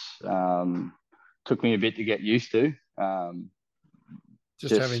 It's took me a bit to get used to.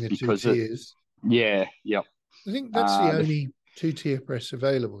 Just having the 2 tiers. Yep. I think that's the only 2-tier press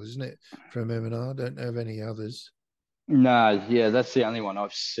available, isn't it, from M&R? Don't know of any others. No, that's the only one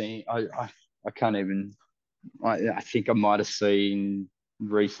I've seen. I can't even. I think I might have seen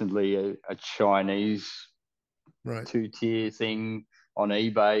recently a Chinese 2-tier thing on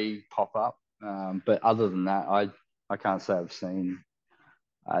eBay pop up. But other than that, I can't say I've seen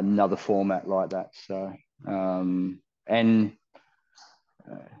another format like that. So,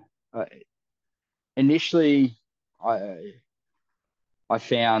 initially, I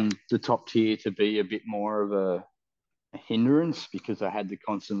found the top tier to be a bit more of a hindrance, because I had to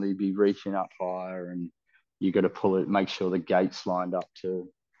constantly be reaching up higher and you got to pull it, make sure the gate's lined up to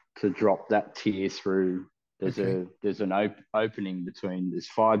drop that tier through. There's an opening between. There's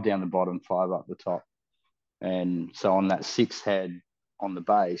 5 down the bottom, 5 up the top, and so on that 6 head on the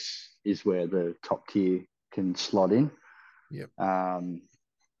base is where the top tier can slot in. Yep.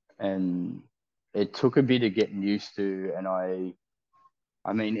 And it took a bit of getting used to, and I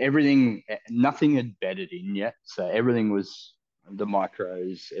mean, everything, nothing had bedded in yet. So everything was, the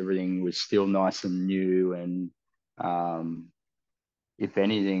micros, everything was still nice and new. And if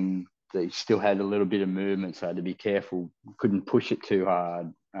anything, they still had a little bit of movement. So I had to be careful. Couldn't push it too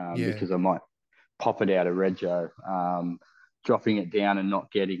hard because I might pop it out of rego. Dropping it down and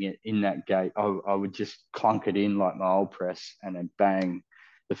not getting it in that gate, I would just clunk it in like my old press and then bang.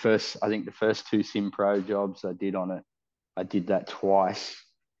 I think the first 2 Sim Pro jobs I did on it, I did that twice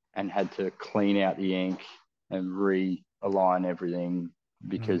and had to clean out the ink and realign everything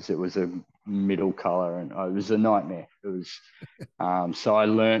because it was a middle color and it was a nightmare. It was so I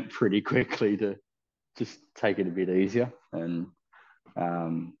learnt pretty quickly to just take it a bit easier and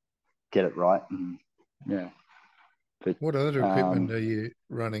get it right. And yeah. But what other equipment are you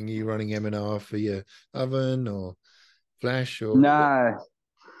running? Are you running M&R for your oven or flash or? No,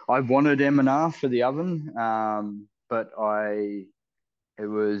 I wanted M&R for the oven, but it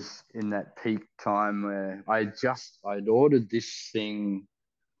was in that peak time where I'd ordered this thing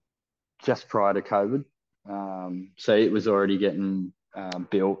just prior to COVID. So it was already getting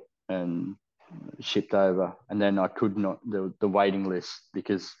built and shipped over. And then I could not, the waiting list,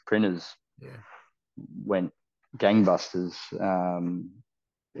 because printers went gangbusters.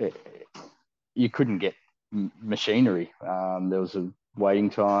 You couldn't get machinery. There was a waiting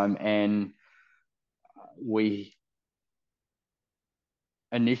time, and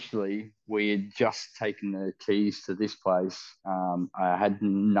initially we had just taken the keys to this place. I had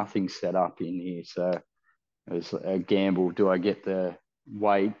nothing set up in here, so it was a gamble. Do I get the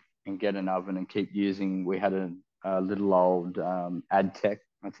weight and get an oven and keep using? We had a little old AdTech,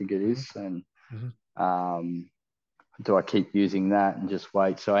 I think it is, and do I keep using that and just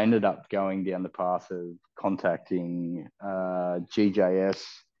wait? So I ended up going down the path of contacting GJS,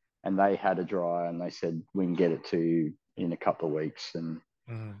 and they had a dryer, and they said we can get it to you in a couple of weeks. And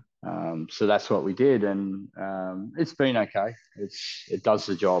so that's what we did, and it's been okay. It does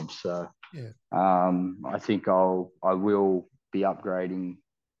the job. So I think I will be upgrading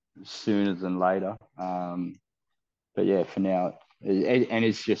sooner than later. But yeah, for now, and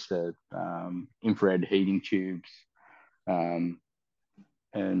it's just a infrared heating tubes.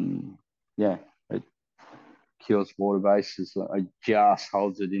 And yeah, it cures water bases. I just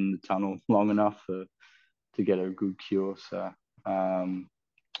holds it in the tunnel long enough to get a good cure. So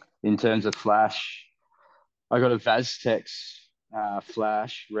in terms of flash, I got a Vaztex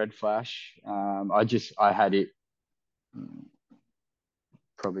flash, red flash. I had it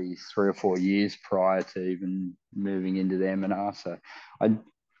probably 3 or 4 years prior to even moving into the M&R. So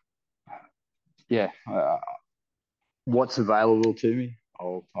what's available to me,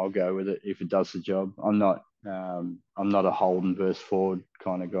 I'll go with it if it does the job. I'm not a Holden versus Ford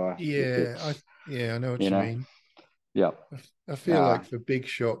kind of guy. I know what you mean. Yeah, I feel like for big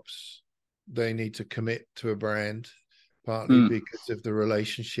shops, they need to commit to a brand, partly because of the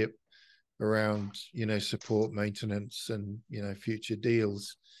relationship around support, maintenance, and future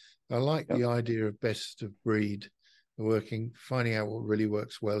deals. I like the idea of best of breed, finding out what really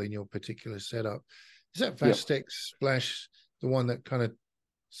works well in your particular setup. Is that Vaztex splash the one that kind of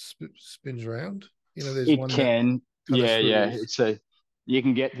spins around? There's it one can. Yeah. You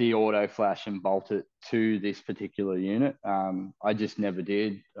can get the auto flash and bolt it to this particular unit. I just never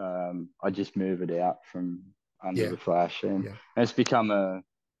did. I just move it out from under the flash, and it's become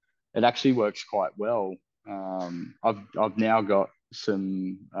it actually works quite well. I've now got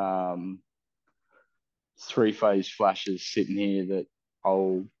some 3-phase flashes sitting here that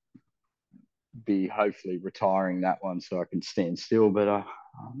I'll be hopefully retiring that one so I can stand still. But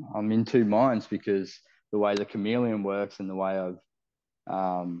I'm in 2 minds because the way the chameleon works and the way I've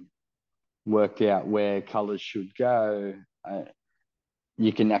worked out where colors should go,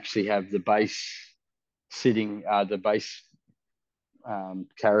 you can actually have the base sitting, the base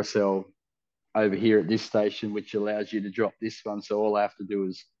carousel over here at this station, which allows you to drop this one. So all I have to do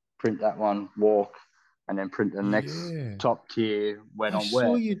is print that one, walk, and then print the next top tier wet on wet. I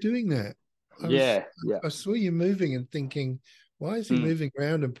saw you doing that. I saw you moving and thinking, why is he moving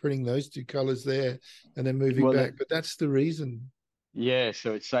around and printing those 2 colors there and then moving back? But that's the reason. Yeah,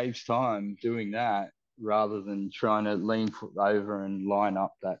 so it saves time doing that rather than trying to lean over and line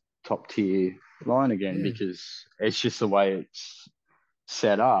up that top tier line again, because it's just the way it's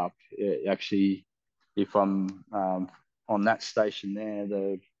set up. It actually, if I'm on that station there,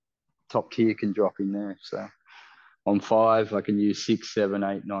 the top tier can drop in there. So on 5, I can use 6, 7,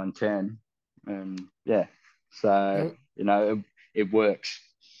 8, 9, 10, and yeah. So Oh, it works.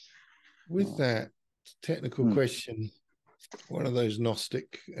 with that technical Mm. question, one of those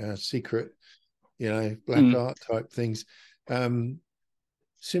Gnostic secret, black Mm. art type things.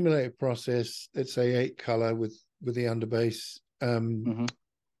 Simulated process, let's say 8 color with the underbase. Mm-hmm.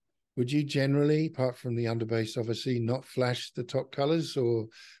 Would you generally, apart from the underbase, obviously not flash the top colors, or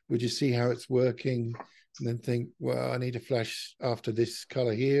would you see how it's working and then think, well, I need to flash after this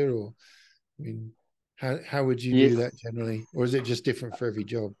color here? Or, I mean, how would you Yeah, do that generally? Or is it just different for every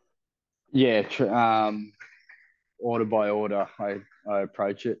job? yeah. Order by order, I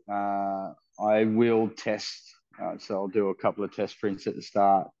approach it. I will test, so I'll do a couple of test prints at the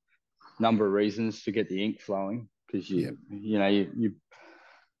start. Number of reasons to get the ink flowing, because Yeah, you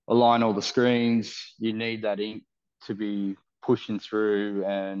align all the screens. You need that ink to be pushing through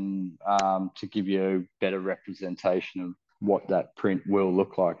and to give you a better representation of what that print will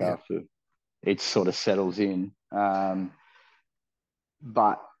look like yeah, after it sort of settles in.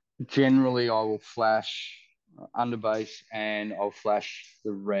 But generally, I will flash underbase and I'll flash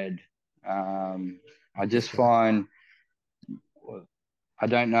the red. I just understand. find I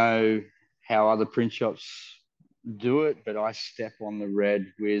don't know how other print shops do it, but I step on the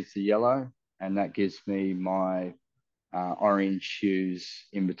red with the yellow, and that gives me my orange hues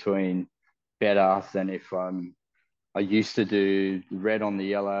in between better than if I used to do red on the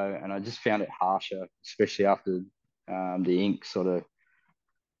yellow, and I just found it harsher, especially after the ink sort of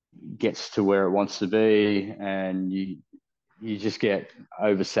gets to where it wants to be, and you just get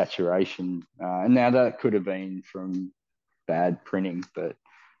oversaturation. And now that could have been from bad printing, but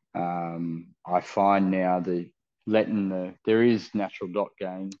I find now there is natural dot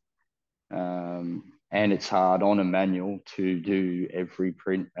gain, and it's hard on a manual to do every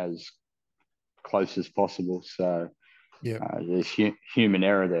print as close as possible. So Yeah, there's human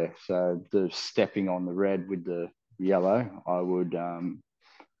error there. So the stepping on the red with the yellow, I would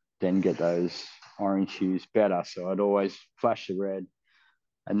then get those orange hues better. So I'd always flash the red,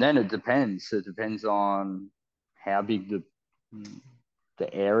 and then it depends. It depends on how big the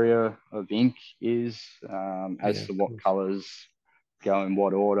area of ink is, yeah, as of to what course. colors go in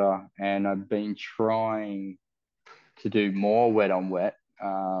what order. And I've been trying to do more wet on wet.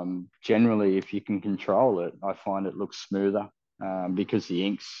 Generally, if you can control it, I find it looks smoother, because the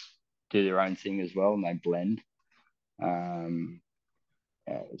inks do their own thing as well and they blend. Um,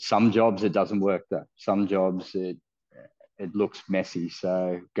 some jobs it doesn't work though. Some jobs it looks messy.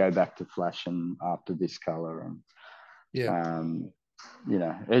 So go back to flashing after this color, and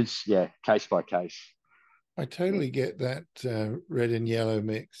Yeah, it's case by case. I So, totally get that red and yellow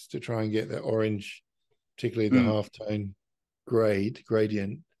mix to try and get that orange, particularly the mm, halftone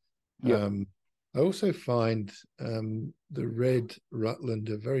gradient. yep. I also find the red Rutland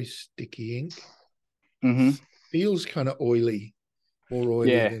a very sticky ink. Mm-hmm. Feels kind of oily, more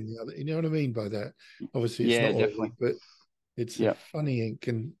oily Yeah. than the other. You know what I mean by that? Obviously, it's Yeah, not oily, definitely. but it's a Yep. funny ink.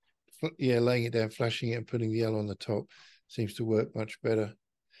 And yeah, laying it down, flashing it, and putting the yellow on the top seems to work much better.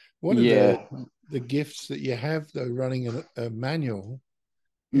 One of Yeah. the gifts that you have though, running a manual,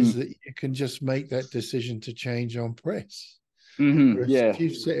 is Mm. that you can just make that decision to change on press. Mm-hmm. Whereas Yeah. if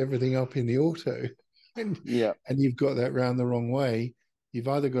you've set everything up in the auto and Yeah. you've got that round the wrong way, you've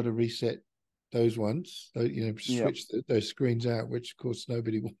either got to reset those ones, Yep. switch those screens out, which of course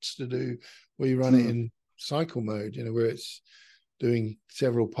nobody wants to do, or you run it Mm. in cycle mode, where it's doing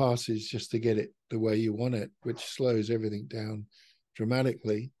several passes just to get it the way you want it, which slows everything down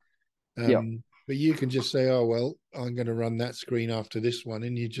dramatically. Yep. But you can just say, oh, well, I'm going to run that screen after this one,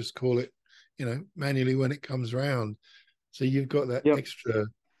 and you just call it, manually when it comes round. So you've got that Yep. extra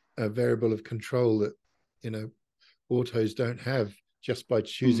variable of control that, autos don't have just by Mm.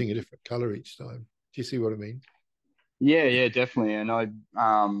 choosing a different color each time. Do you see what I mean? Yeah, yeah, definitely.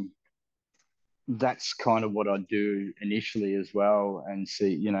 And that's kind of what I do initially as well, and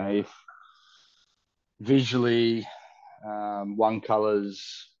see, if visually one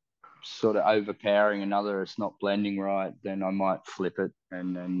color's sort of overpowering another, it's not blending right, then I might flip it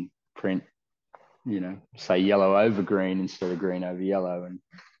and then print, say yellow over green instead of green over yellow. And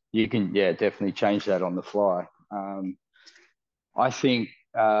you can, yeah, definitely change that on the fly. I think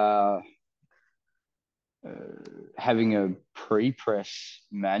having a pre-press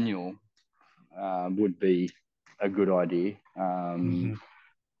manual would be a good idea. Mm-hmm.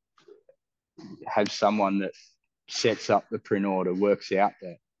 Have someone that sets up the print order, works out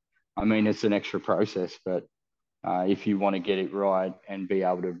that. I mean, it's an extra process, but if you want to get it right and be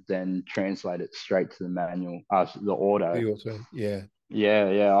able to then translate it straight to the manual, the auto. Yeah.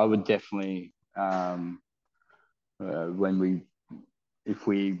 Yeah, I would definitely, when if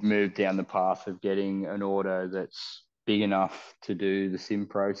we move down the path of getting an auto that's big enough to do the sim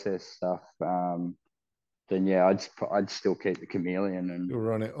process stuff, then yeah, I'd still keep the chameleon. And You'll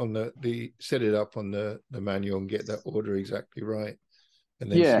run it on the set it up on the manual and get that order exactly right,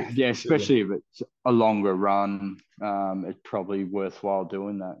 and then yeah, switch yeah, to the especially if it's a longer run, it's probably worthwhile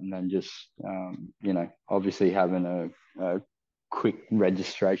doing that, and then just obviously having a quick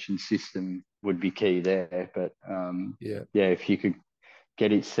registration system would be key there. But yeah, yeah, if you could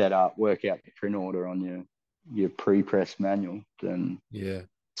get it set up, work out the print order on your pre-press manual, then yeah.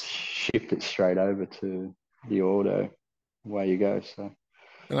 ship it straight over to the auto. Away you go. So,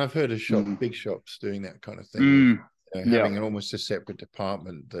 And I've heard of mm, big shops doing that kind of thing of mm, having yeah, an almost a separate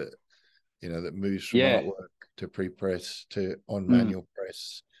department that that moves from yeah, artwork to pre-press to on mm, manual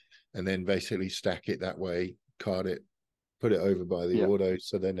press, and then basically stack it that way, card it, put it over by the yeah. auto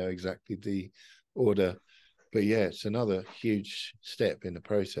so they know exactly the order. But yeah, it's another huge step in the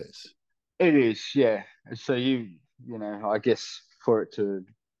process. It is, yeah. So I guess for it to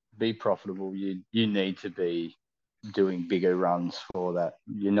be profitable, you need to be doing bigger runs for that.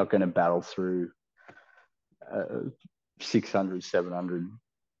 You're not going to battle through a 600, 700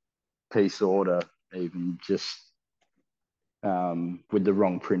 piece order, even just with the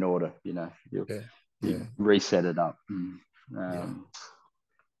wrong print order. Yeah, You yeah, reset it up and yeah,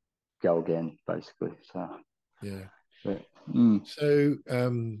 go again, basically. So, yeah. but, So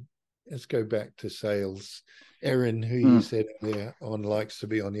let's go back to sales. Erin, who you mm, said earlier on, likes to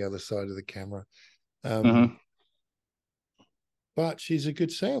be on the other side of the camera. mm-hmm, But she's a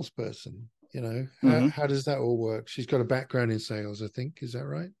good salesperson. mm-hmm. How does that all work? She's got a background in sales, I think. Is that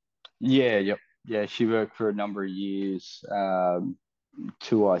right? Yeah, yep. Yeah, she worked for a number of years, 2IC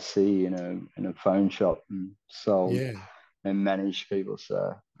in a phone shop and sold Yeah, and managed people.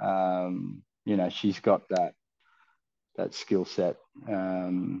 So she's got that skill set.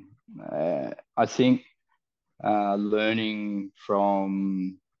 I think learning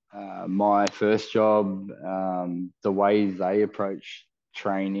from my first job, the way they approach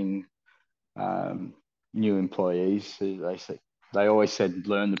training new employees, they always said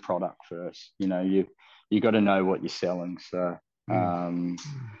learn the product first. You got to know what you're selling. So mm, um,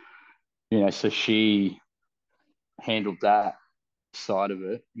 mm, so she handled that side of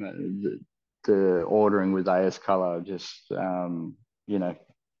it. The ordering with AS Color, just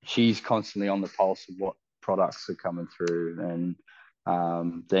she's constantly on the pulse of what products are coming through,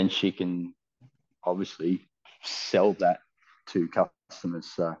 and then she can obviously sell that to customers.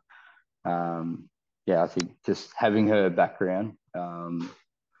 So yeah, I think just having her background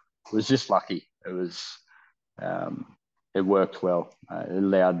was just lucky. Um, it worked well. It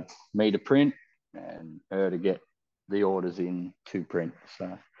allowed me to print and her to get the orders in to print.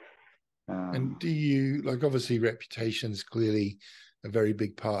 So And um, do you like obviously reputation's clearly a very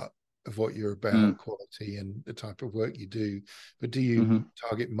big part of what you're mm, about, quality and the type of work you do. But do you mm-hmm.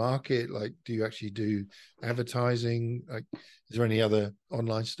 target market? Like, do you actually do advertising? Like, is there any other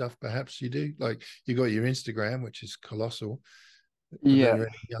online stuff perhaps you do? Like, you got your Instagram, which is colossal. Are Yeah, there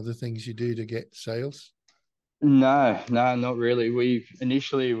any other things you do to get sales? no, no, not really. We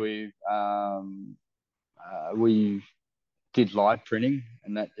did live printing,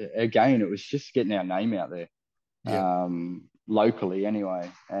 and that again, it was just getting our name out there Yeah, locally anyway.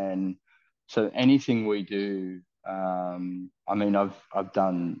 And so anything we do, I mean, I've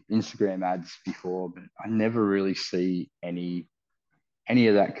done Instagram ads before, but I never really see any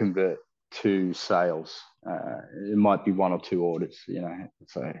of that convert to sales. It might be one or two orders,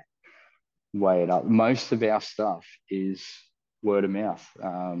 so weigh it up. Most of our stuff is word of mouth.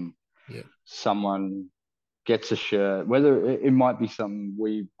 yeah, Someone gets a shirt, whether it might be something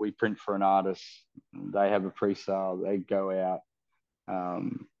we print for an artist, they have a pre-sale, they go out,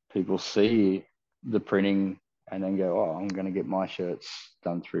 people see the printing and then go, oh, I'm going to get my shirts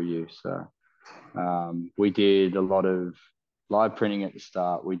done through you. So we did a lot of live printing at the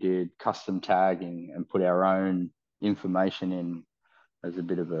start. We did custom tagging and put our own information in as a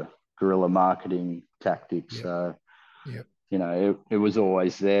bit of a guerrilla marketing tactic. yeah, So yeah, it was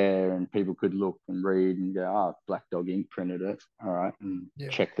always there and people could look and read and go, oh, Black Dog Ink printed it. All right. And yeah.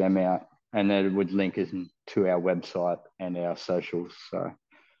 check them out. And then it would link us to our website and our socials. So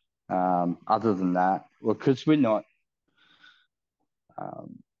other than that, well, because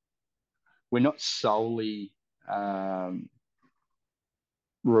um, we're not solely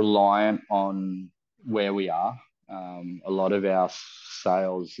reliant on where we are. A lot of our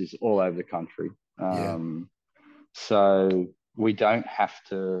sales is all over the country. Yeah. Um, So we don't have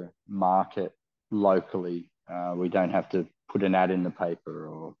to market locally. We don't have to put an ad in the paper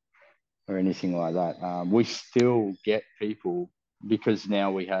or anything like that. We still get people because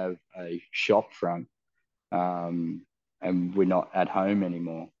now we have a shop front, and we're not at home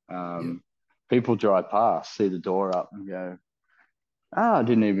anymore. Yeah. People drive past, see the door up, and go, "Ah, I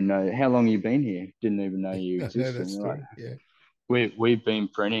didn't even know how long you've been here. Didn't even know you No, existed." that's And we're like, true. Yeah. we've been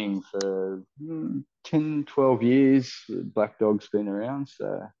printing for 10, 12 years. Black Dog's been around,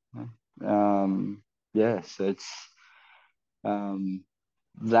 so yes, it's um,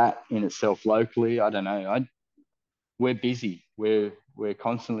 that in itself locally. I don't know. We're busy. We're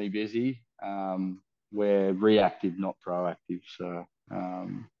constantly busy. We're reactive, not proactive. So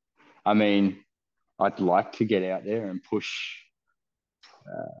I mean, I'd like to get out there and push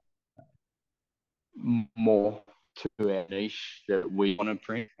more to our niche that we want to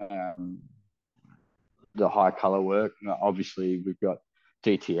print. The high color work. Obviously, we've got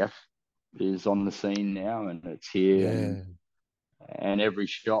DTF is on the scene now, and it's here, Yeah. and every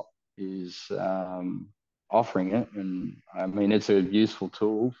shop is offering it. And I mean, it's a useful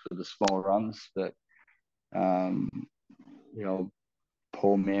tool for the small runs, but um, you know,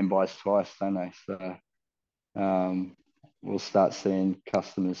 poor man buys twice, don't they? So we'll start seeing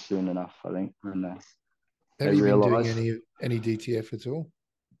customers soon enough, I think, when Have they you been doing realise. any DTF at all?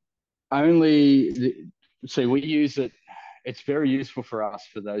 Only, see, we use it. It's very useful for us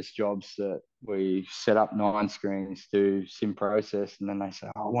for those jobs that we set up 9 screens, do sim process, and then they say,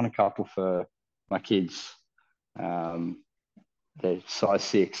 oh, I want a couple for my kids. Um, they're size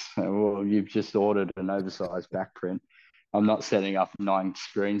 6. Well, you've just ordered an oversized back print. I'm not setting up 9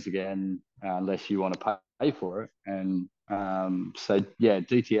 screens again unless you want to pay for it. And so, yeah,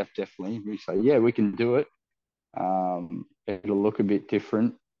 DTF definitely. We say, yeah, we can do it. It'll look a bit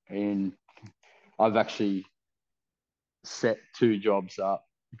different. And I've actually set 2 jobs up,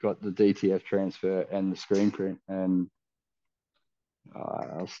 got the DTF transfer and the screen print, and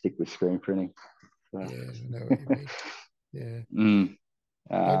I'll stick with screen printing. So. Yeah, I know what you mean. Yeah. mm,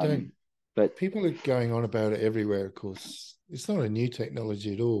 I don't, um, but people are going on about it everywhere, of course. It's not a new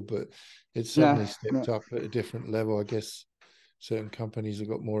technology at all, but it's no, suddenly stepped no. up at a different level. I guess certain companies have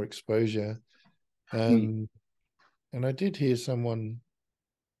got more exposure. Mm, Um, and I did hear someone,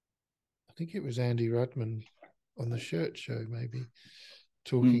 I think it was Andy Rudman on the Shirt Show, maybe, mm,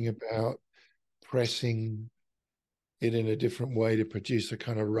 talking about pressing it in a different way to produce a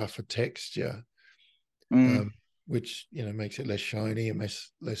kind of rougher texture, mm, um, which makes it less shiny and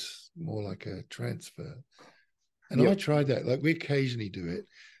less more like a transfer. And I yep. tried that. Like we occasionally do it.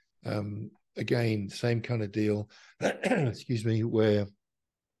 Again, same kind of deal. Excuse me, where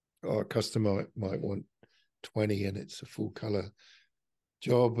our customer might want 20 and it's a full color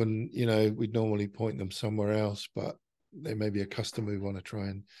job, and we'd normally point them somewhere else, but there may be a customer we want to try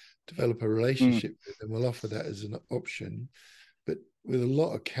and develop a Mm, relationship with, and we'll offer that as an option, but with a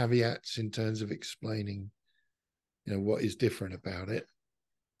lot of caveats in terms of explaining what is different about it.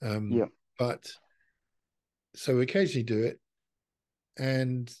 yep. But so we occasionally do it,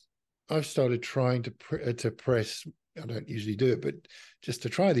 and I've started trying to press. I don't usually do it, but just to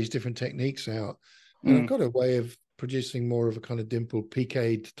try these different techniques out, and I've Mm, got a way of producing more of a kind of dimple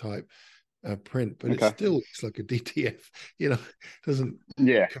piqued type print, but it okay. still looks like a DTF. Doesn't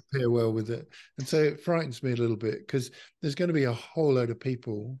Yeah. compare well with it, and so it frightens me a little bit because there's going to be a whole load of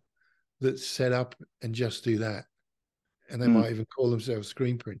people that set up and just do that, and they Mm, might even call themselves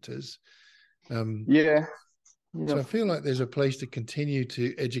screen printers. Um, yeah. so Yep. I feel like there's a place to continue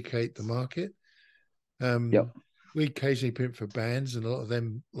to educate the market. Yep. We occasionally print for bands, and a lot of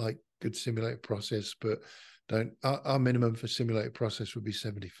them like good simulated process, but don't. Our minimum for simulated process would be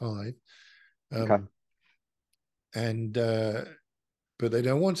 75, Okay. and but they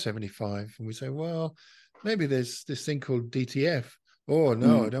don't want 75. And we say, well, maybe there's this thing called DTF. Oh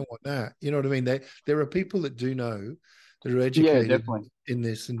no, I Mm, don't want that. You know what I mean? There are people that do know, that are yeah, educated definitely. in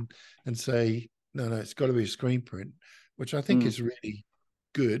this, and say, no, it's got to be a screen print, which I think Mm, is really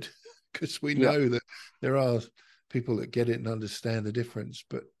good because we yep. know that there are people that get it and understand the difference.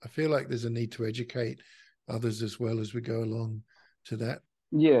 But I feel like there's a need to educate others as well as we go along to that.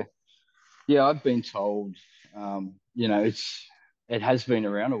 Yeah. Yeah, I've been told, it has been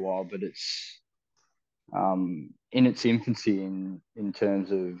around a while, but it's in its infancy in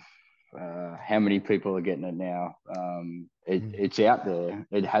terms of how many people are getting it now. Mm. It's out there.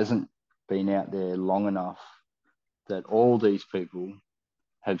 It hasn't been out there long enough that all these people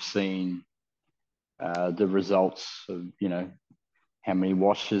have seen the results of how many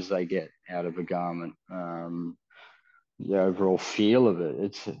washes they get out of a garment, the overall feel of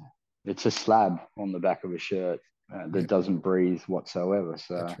it. It's a slab on the back of a shirt. that doesn't breathe whatsoever.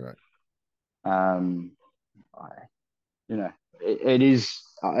 So, that's right. um, I, it is.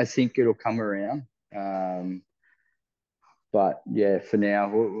 I think it'll come around. But yeah, for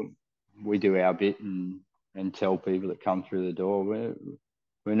now, we do our bit and tell people that come through the door.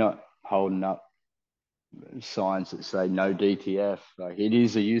 We're not holding up signs that say no DTF. Like, it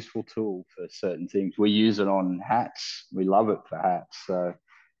is a useful tool for certain things. We use it on hats. We love it for hats. So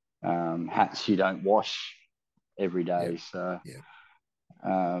hats you don't wash every Yeah, day. So yeah.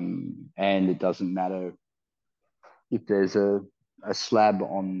 and it doesn't matter if there's a slab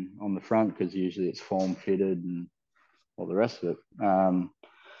on the front, because usually it's form fitted and all the rest of it.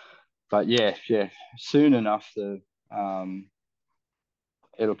 But yeah, soon enough um,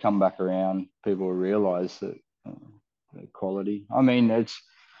 it'll come back around. People will realise that the quality. I mean,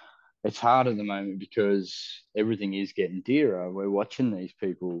 it's hard at the moment because everything is getting dearer. We're watching these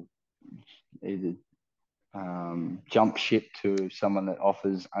people either jump ship to someone that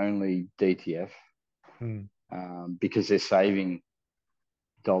offers only DTF Mm, because they're saving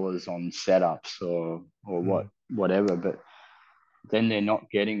dollars on setups or mm, whatever, but then they're not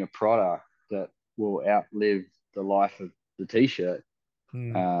getting a product that will outlive the life of the t-shirt,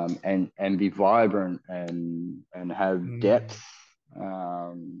 mm, and be vibrant and have mm. depth,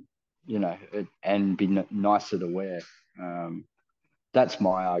 and be nicer to wear. That's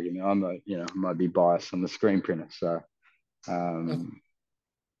my argument. I might be biased on the screen printer, so I, um,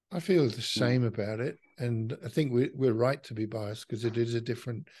 I feel the yeah, same about it, and I think we're right to be biased because it is a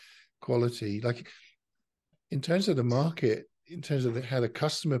different quality. Like in terms of the market, in terms of how the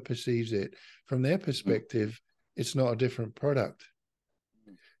customer perceives it, from their mm, perspective, it's not a different product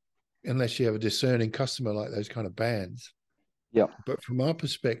unless you have a discerning customer like those kind of bands. yeah, But from our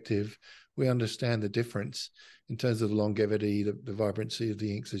perspective, we understand the difference in terms of the longevity, the vibrancy of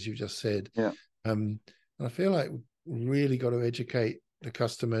the inks, as you just said. yeah, And I feel like we really got to educate the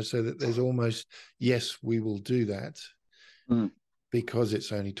customer so that there's almost, yes, we will do that mm, because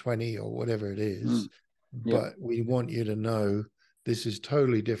it's only 20 or whatever it is. mm, yeah, But we want you to know this is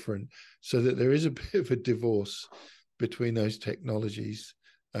totally different so that there is a bit of a divorce between those technologies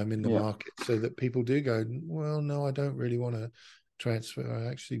in the yeah. market so that people do go, well, no, I don't really want to transfer.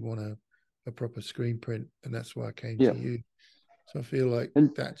 I actually want a proper screen print. And that's why I came Yeah. to you. So I feel like And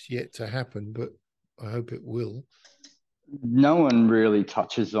that's yet to happen, but I hope it will. no one really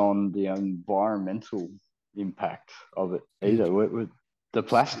touches on the environmental impact of it either. Huge. With the It's huge.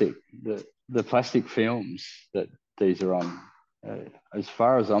 plastic, the plastic films that these are on, as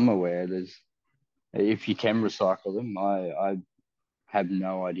far as I'm aware, there's if you can recycle them, I have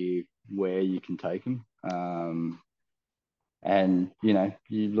no idea where you can take them. And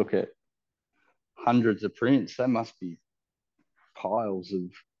you look at hundreds of prints, that must be piles of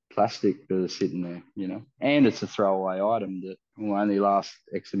plastic that are sitting there, and it's a throwaway item that will only last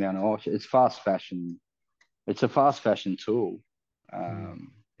X amount of hours. It's fast fashion. It's a fast fashion tool, Mm,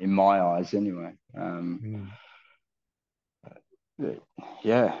 in my eyes, anyway. mm,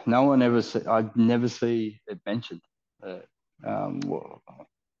 Yeah, no one ever. I never see it mentioned. Uh,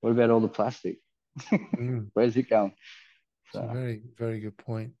 what about all the plastic? mm. Where's it going? It's a So, very, very good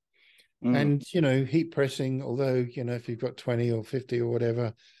point. mm, And, heat pressing, although, if you've got 20 or 50 or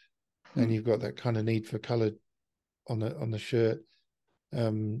whatever, and mm, you've got that kind of need for color on the shirt,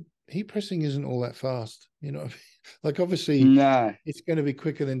 heat pressing isn't all that fast. Like obviously no, it's going to be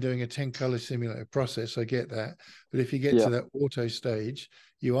quicker than doing a 10 color simulator process. I get that. But if you get to yeah, that auto stage,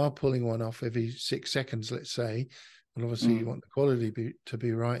 you are pulling one off every 6 seconds, let's say. And obviously you mm, want the quality to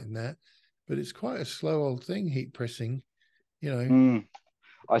be right in that. But it's quite a slow old thing, heat pressing, you know. mm.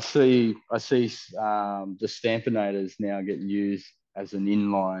 I see the Stampinators now getting used as an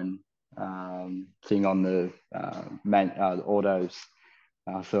inline thing on the autos.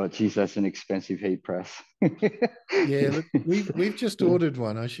 I thought, geez, that's an expensive heat press. Yeah, look, we've just ordered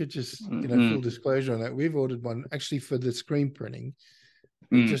one. I should just, full Mm, disclosure on that. We've ordered one actually for the screen printing.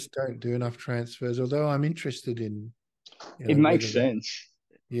 They mm. just don't do enough transfers. Although I'm interested in, It whether makes that, sense.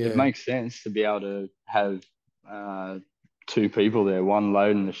 It yeah, makes sense to be able to have uh, two people there, one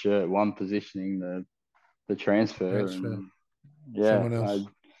loading the shirt, one positioning the transfer, transfer, and yeah, someone else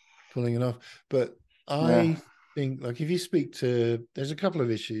pulling it off. But yeah, I think, like, if you speak to, there's a couple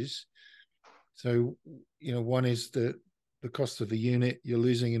of issues. So, one is the cost of the unit. You're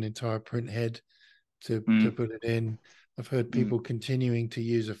losing an entire print head to mm, put it in. I've heard mm, people continuing to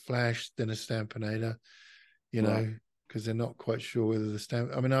use a flash than a stampinator, right, because they're not quite sure whether the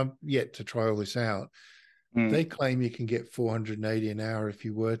stamp. I mean, I'm yet to try all this out. mm, They claim you can get 480 an hour if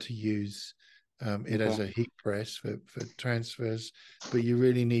you were to use it as okay, a heat press for transfers, but you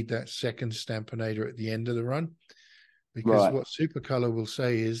really need that second stampinator at the end of the run. because Right. what Supercolor will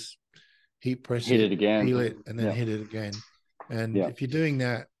say is heat press Hit it, it again. peel it, and then Yeah. hit it again. And Yeah. if you're doing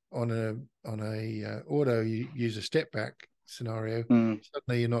that on a auto, you use a step back scenario. Mm.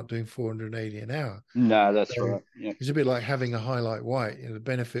 Suddenly, you're not doing 480 an hour. No, that's So right. Yeah. it's a bit like having a highlight white. The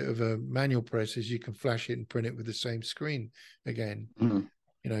benefit of a manual press is you can flash it and print it with the same screen again. Mm.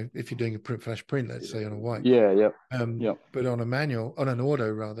 If you're doing a print flash print, let's say on a white. Yeah. Yep. Yep. But on an auto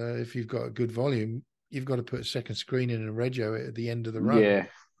rather, if you've got a good volume, you've got to put a second screen in and regio it at the end of the run. Yeah.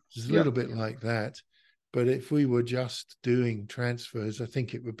 It's a Yep. little bit like that. But if we were just doing transfers, I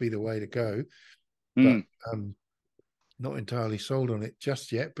think it would be the way to go. But not entirely sold on it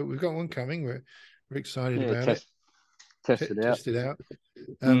just yet. But we've got one coming. We're excited about it. Test it out. Test it out.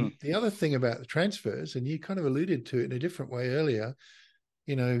 The other thing about the transfers, and you kind of alluded to it in a different way earlier,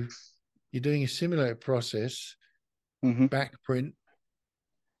 you're doing a simulated process, back print,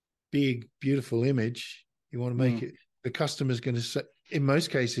 big, beautiful image. You want to make it, the customer's going to say, in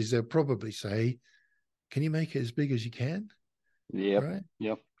most cases, they'll probably say, can you make it as big as you can? Yep. Right.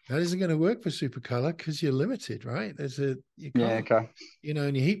 Yep. That isn't going to work for Supercolor because you're limited, right? You can't, yeah, okay.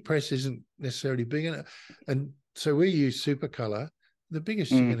 And your heat press isn't necessarily big enough. And so we use Supercolor. The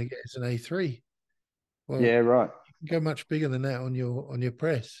biggest you're going to get is an A3. Well, yeah, right. You can go much bigger than that on your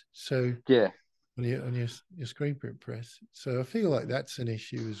press. So yeah, on your screen print press. So I feel like that's an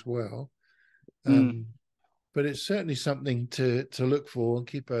issue as well. But it's certainly something to look for and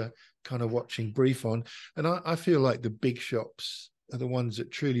keep a kind of watching brief on. And I feel like the big shops are the ones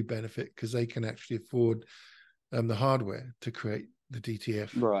that truly benefit because they can actually afford the hardware to create the DTF,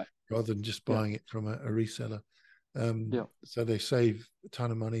 right, rather than just buying it from a reseller. So they save a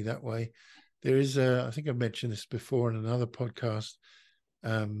ton of money that way. There is I think I've mentioned this before in another podcast.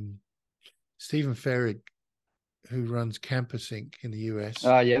 Stephen Ferrig, who runs Campus Inc. in the US.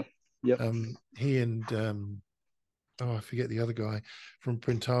 Yep. He and I forget the other guy from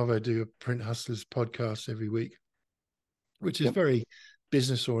Printavo do a Print Hustlers podcast every week, which is very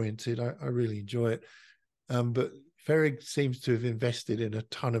business oriented. I really enjoy it. But Ferrig seems to have invested in a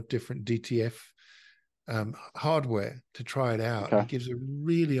ton of different DTF hardware to try it out. Okay. He gives a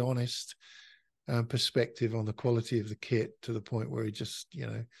really honest perspective on the quality of the kit, to the point where he just,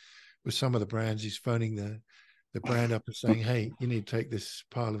 with some of the brands, he's phoning the brand up and saying, hey, you need to take this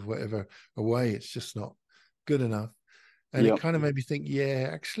pile of whatever away. It's just not good enough. And it kind of made me think, yeah,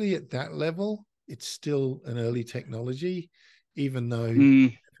 actually at that level, it's still an early technology, even though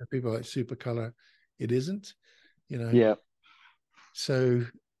for people like Supercolor, it isn't, Yeah. So,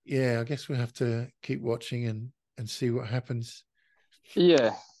 yeah, I guess we have to keep watching and see what happens.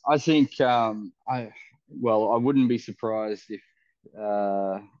 Yeah, I think I wouldn't be surprised if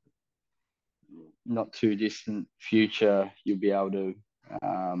not too distant future you'll be able to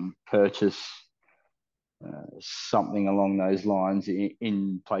purchase something along those lines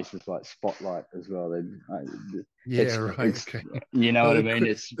in places like Spotlight as well. Okay. You know what I mean?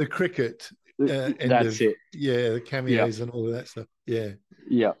 It's the cricket end that's of it. the cameos and all of that stuff. Yeah.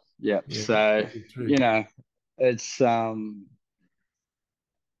 So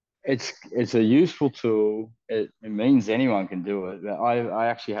it's a useful tool. It means anyone can do it. I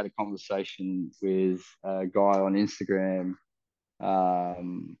actually had a conversation with a guy on Instagram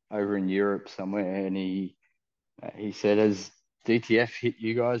over in Europe somewhere, and he said, "Has DTF hit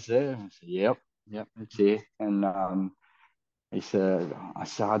you guys there?" I said, "Yep, it's here." And he said,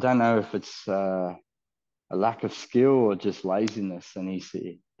 I don't know if it's a lack of skill or just laziness." And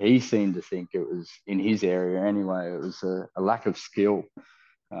he seemed to think it was in his area anyway. It was a lack of skill.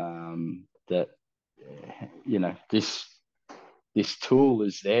 That this tool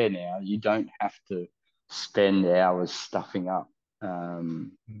is there now. You don't have to spend hours stuffing up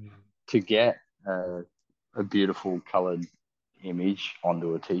to get a beautiful colored image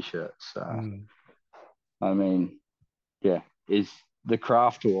onto a t-shirt. So I mean, is the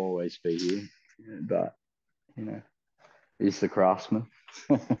craft will always be here, but is the craftsman.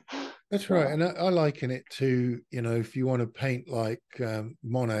 That's right. And I liken it to, if you want to paint like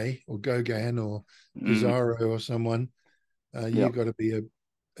Monet or Gauguin or Pissarro or someone, you've got to be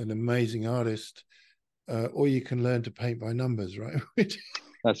an amazing artist, or you can learn to paint by numbers, right?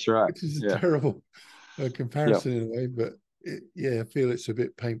 That's right. Which is a terrible comparison in a way, but I feel it's a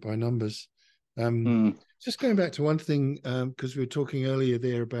bit paint by numbers. Just going back to one thing, because we were talking earlier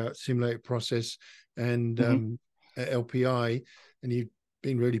there about simulated process and LPI, and you've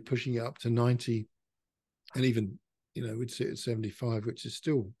been really pushing it up to 90, and even we'd sit at 75, which is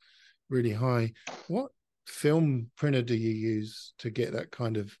still really high. What film printer do you use to get that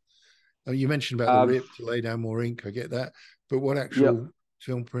kind of? You mentioned about the RIP to lay down more ink. I get that, but what actual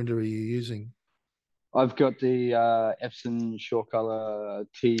film printer are you using? I've got the Epson Shore Color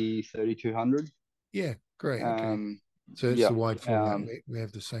T3200. Yeah, great. Okay. So it's the Yep. wide format. We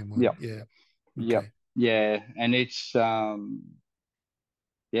have the same one. Yep. Yeah. Yep. Okay. Yeah, and it's yeah,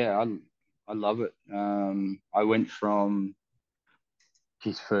 I love it. I went from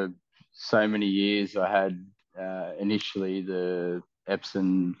just for so many years. I had initially the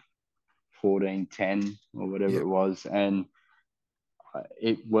Epson 1410 or whatever Yep. it was, and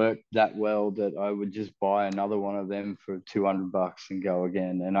it worked that well that I would just buy another one of them for $200 and go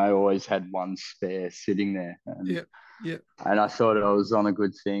again. And I always had one spare sitting there, Yep. Yep. and I thought I was on a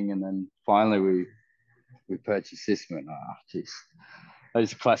good thing. And then finally we purchased this one. Ah, geez,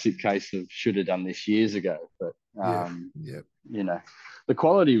 it's a classic case of should have done this years ago. But Yep. Yep. you know, the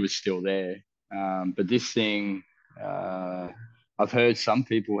quality was still there. But this thing, I've heard some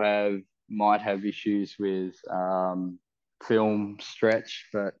people might have issues with film stretch,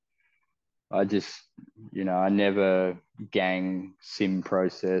 but I just, I never gang sim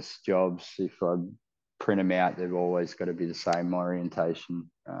process jobs. If I print them out, they've always got to be the same orientation.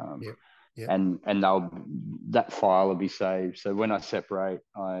 Yep. Yep. And that file will be saved. So when I separate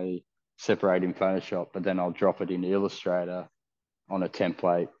in Photoshop, but then I'll drop it into Illustrator on a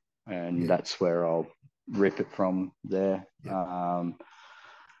template, and Yep. that's where I'll rip it from there. Yep.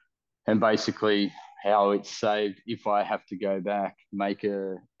 And basically how it's saved, if I have to go back, make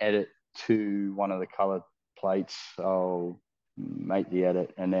a edit to one of the color plates, I'll make the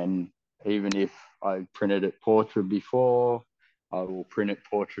edit. And then even if I printed it portrait before, I will print it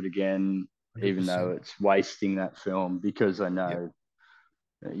portrait again, even though 100%. it's wasting that film, because I Yep. know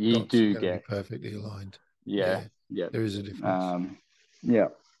you Dots are do going to be get, perfectly aligned. yeah, Yeah. yeah, There is a difference. um, yeah.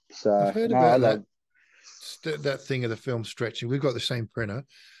 I've So heard no, I about that love, that thing of the film stretching. We've got the same printer,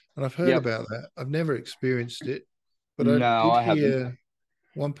 and I've heard yep. about that. I've never experienced it, but I No, did I haven't. hear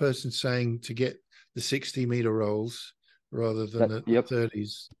one person saying to get the 60-meter rolls rather than That, the yep,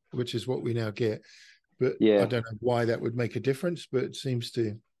 30s, which is what we now get. But I yeah. don't know why that would make a difference, but it seems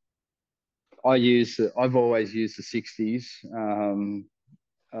to. I've always used the 60s.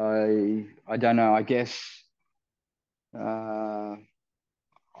 I don't know. I guess uh,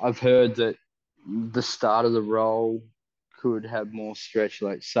 I've heard that the start of the roll could have more stretch.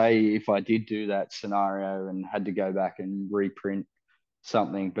 Like, say, if I did do that scenario and had to go back and reprint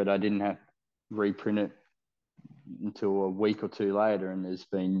something, but I didn't have reprint it until a week or two later, and there's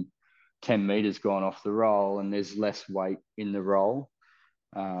been 10 meters gone off the roll, and there's less weight in the roll.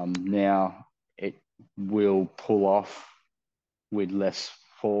 Now it will pull off with less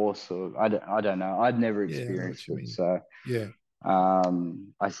force, or I don't know. I'd never Yeah, I know experienced what you it, mean. so Yeah,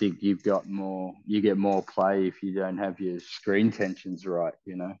 I think you get more play if you don't have your screen tensions right,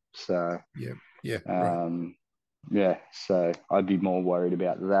 So yeah, yeah, right. um, yeah, so I'd be more worried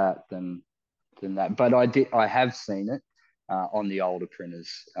about that than that. But I have seen it on the older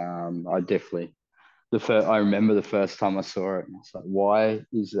printers. I definitely I remember the first time I saw it, and I was like, why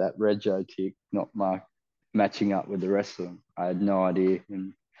is that rego tick not matching up with the rest of them? I had no idea.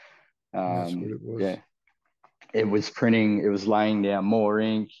 And And that's what it was. yeah, it was laying down more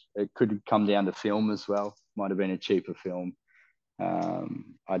ink. It could come down to film as well. Might have been a cheaper film.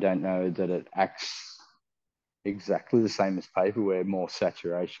 I don't know that it acts exactly the same as paper, where more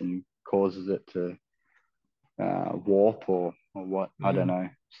saturation causes it to warp or what. I don't Mm. know.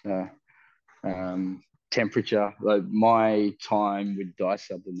 So temperature. Like my time with dye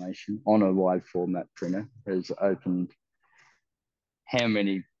sublimation on a wide format printer has opened how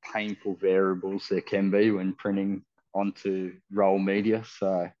many painful variables there can be when printing onto roll media.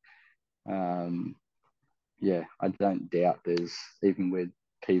 So, yeah, I don't doubt there's, even with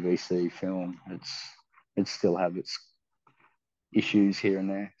PVC film, it still have its issues here and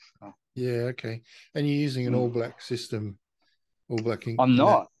there. So, Yeah, okay. And you're using an all black system, all black ink I'm in that.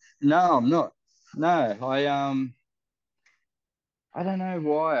 not. No, I'm not. No, I don't know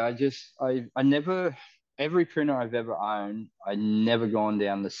why. I never, every printer I've ever owned, I never gone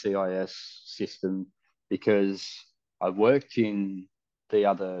down the CIS system, because I've worked in the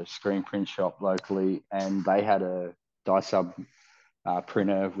other screen print shop locally, and they had a dye sub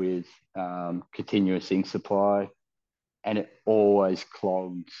printer with continuous ink supply, and it always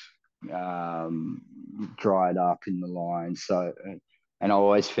clogged, dried up in the line. So, and I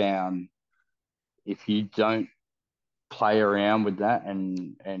always found if you don't play around with that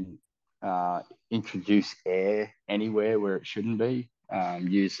and introduce air anywhere where it shouldn't be,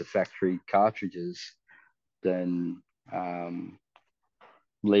 use the factory cartridges, then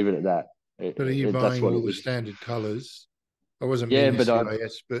leave it at that. But are you That's buying what all it the was. standard colors? I wasn't Yeah, meaning but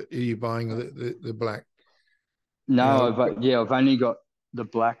CIS, but are you buying the black? You know, I've only got the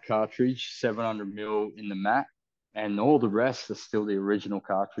black cartridge, 700 mil in the matte, and all the rest are still the original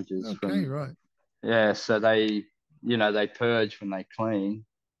cartridges Okay, from. right. Yeah, so they purge when they clean.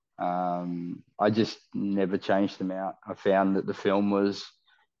 I just never changed them out. I found that the film was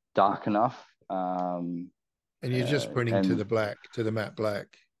dark enough. And you're just printing to And the black, to the matte black.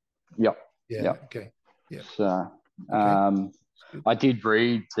 yep, Yeah. yep. Okay. Yeah. So Okay. I did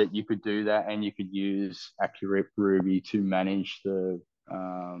read that you could do that, and you could use Accurate Ruby to manage the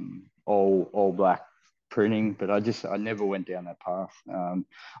all black printing, but I never went down that path.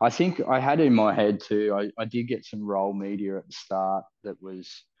 I think I had in my head too. I did get some roll media at the start that was,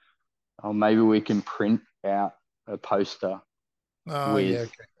 oh, maybe we can print out a poster Oh, yeah.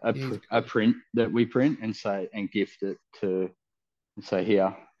 with Okay. a print that we print and say and gift it to and say,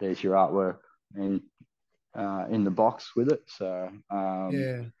 here, there's your artwork, and in the box with it. So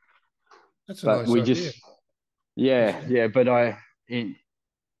Yeah. That's a but nice we idea. just yeah, but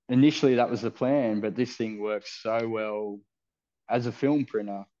initially that was the plan, but this thing works so well as a film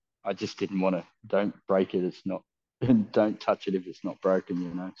printer. I just didn't want to. Don't break it. It's not. Don't touch it if it's not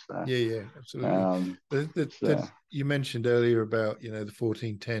broken. So Yeah, absolutely. um, so You mentioned earlier about, the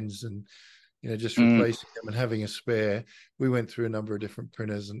 1410s and, just mm, replacing them and having a spare. We went through a number of different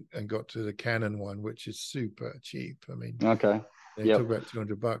printers and got to the Canon one, which is super cheap. I mean, okay. talk Yep. about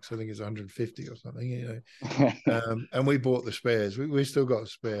 $200. I think it's 150 or something. And we bought the spares. We still got a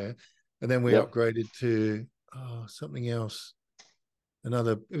spare, and then we Yep. upgraded to something else.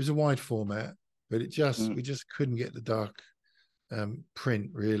 It was a wide format, but we just couldn't get the dark print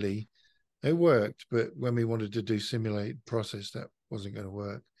really. It worked, but when we wanted to do simulate process, that wasn't going to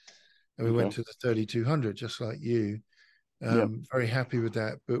work. And we went Okay. to the 3200, just like you. Yep. Very happy with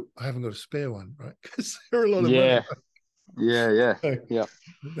that, but I haven't got a spare one, right? Because they're a lot of money. Yeah. Yeah. So Yep.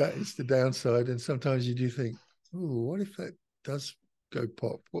 that is the downside. And sometimes you do think, oh, what if that does go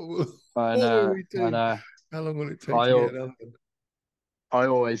pop? I What will know. we I do? know. How long will it take to I get another one? I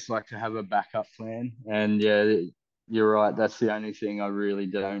always like to have a backup plan, and yeah, you're right. That's the only thing I really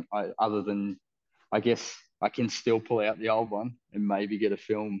don't. Other than, I guess I can still pull out the old one and maybe get a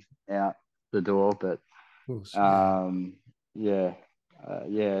film out the door, but Of course, yeah. um, yeah,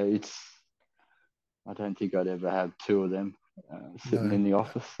 yeah, it's. I don't think I'd ever have two of them sitting No, in the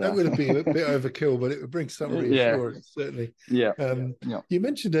office. that So. would have been a bit overkill, but it would bring some Yeah, reassurance, certainly. yeah, yeah. You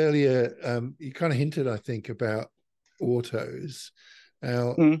mentioned earlier, you kind of hinted, I think, about autos.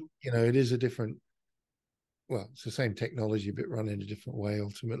 Now, Mm, it is a different, well, it's the same technology, but run in a different way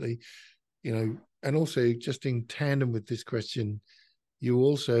ultimately. And also just in tandem with this question, you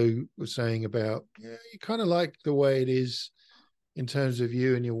also were saying about, you kind of like the way it is in terms of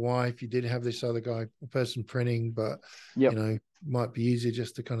you and your wife. You did have this other guy, person printing, but, yep. might be easier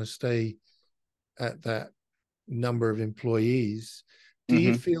just to kind of stay at that number of employees. Do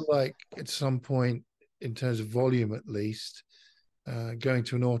you Hmm. feel like at some point, in terms of volume at least, going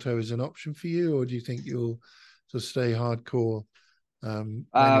to an auto is an option for you, or do you think you'll sort of stay hardcore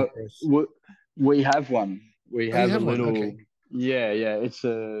manual press? We have one. We Oh, you have a have one. little. Okay. Yeah, yeah. It's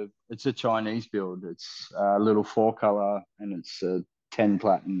a Chinese build. It's a little four color, and it's a 10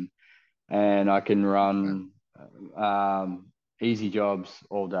 platinum, and I can Wow. run easy jobs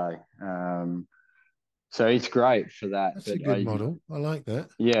all day. So it's great for that. That's a But good model. I like that.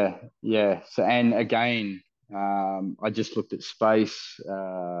 yeah, yeah. So and again, I just looked at space.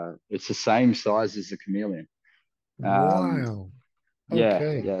 It's the same size as the Chameleon. Um, Wow. yeah,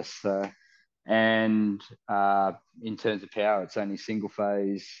 Okay. yes. And in terms of power, it's only single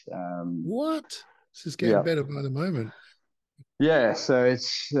phase. What? This is getting Yeah, better by the moment. yeah. So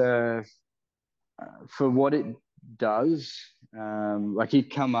it's for what it does. Like he'd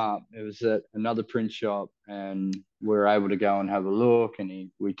come up, it was at another print shop, and we were able to go and have a look,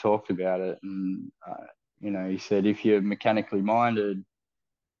 and we talked about it, and he said if you're mechanically minded,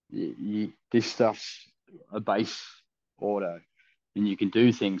 this stuff's a base auto, and you can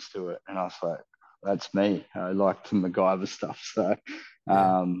do things to it. And I was like, that's me. I like to MacGyver stuff. So,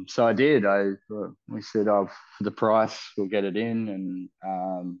 Yeah. so I did. We said, oh, for the price, we'll get it in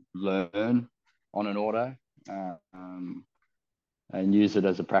and learn on an auto and use it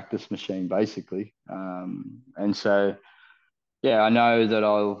as a practice machine, basically. And so, yeah, I know that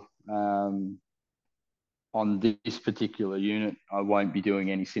on this particular unit, I won't be doing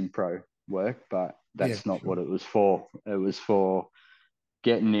any SimPro work, but Yeah, that's not sure. what it was for. It was for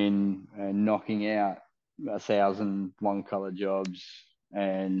getting in and knocking out 1,000 color jobs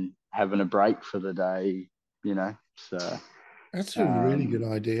and having a break for the day, So, That's a really good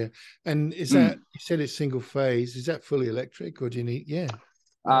um, idea. And is that, mm, you said it's single phase, is that fully electric or do you need, yeah.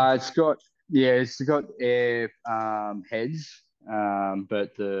 Wow. it's got air heads.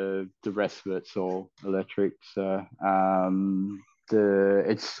 but the rest of it's all electric. So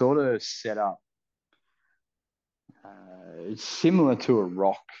it's sort of set up. It's similar to a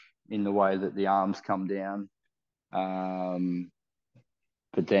rock in the way that the arms come down, but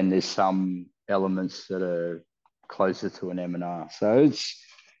then there's some elements that are closer to an M&R. So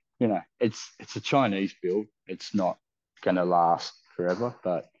it's a Chinese build. It's not going to last forever,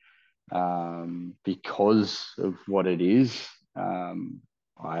 but because of what it is,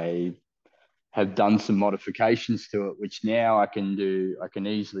 I have done some modifications to it, which now I can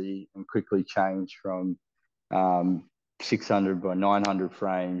easily and quickly change from 600 by 900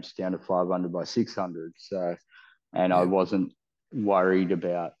 frames down to 500 by 600. So, and I wasn't worried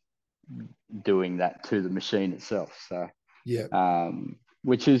about doing that to the machine itself. So,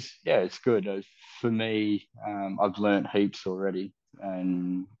 which is, it's good. For me, I've learnt heaps already.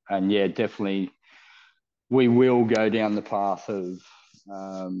 And definitely we will go down the path of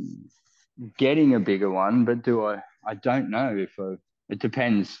getting a bigger one, but I don't know it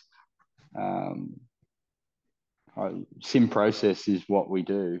depends. Sim process is what we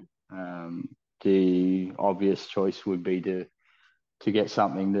do. The obvious choice would be to get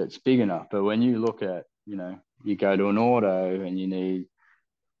something that's big enough. But when you look at, you go to an auto and you need,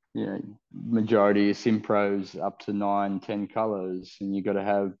 majority of sim pros up to 9-10 colors, and you got to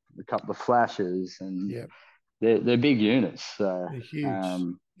have a couple of flashes, and they're big units. So they're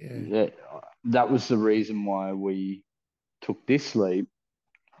huge. That was the reason why we took this leap,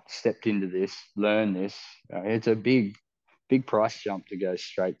 stepped into this, learned this. It's a big price jump to go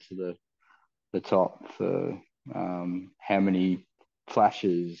straight to the top for how many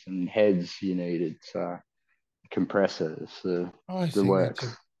flashes and heads you needed. So compressors, I the think works.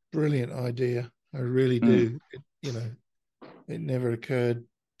 that's a brilliant idea. I really do. It never occurred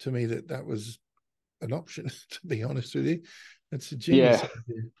to me that was an option, to be honest with you. It's a genius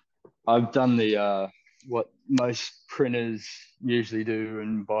idea. I've done the what most printers usually do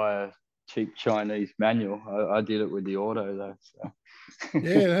and buy a cheap Chinese manual. I did it with the auto though. So.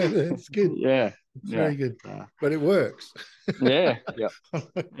 Yeah, that's good. It's very good. But it works.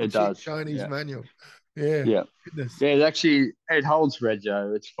 It does. Chinese manual. Goodness. Yeah, it holds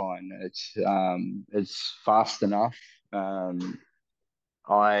rego. It's fine. It's fast enough. I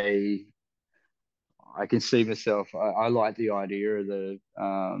can see myself. I like the idea of the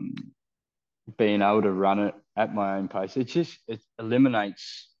being able to run it at my own pace. It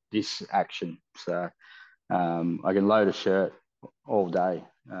eliminates this action. So I can load a shirt all day.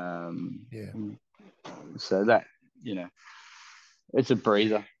 So that, it's a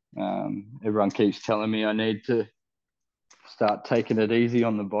breather. Everyone keeps telling me I need to start taking it easy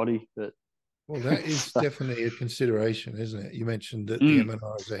on the body, but that is definitely a consideration, isn't it? You mentioned that the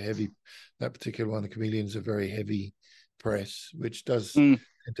M&Rs are heavy. That particular one, the Chameleon's a very heavy press, which does tend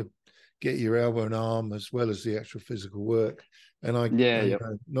to get your elbow and arm as well as the actual physical work. And I'm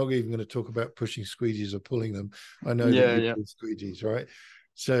not even going to talk about pushing squeegees or pulling them. I know that you pull squeegees, right?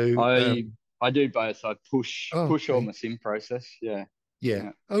 So I do both. I push all my sim process. Yeah.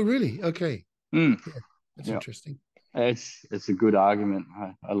 Oh, really? Okay. That's interesting. It's a good argument.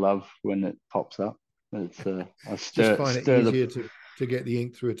 I love when it pops up. It's I just find it easier to get the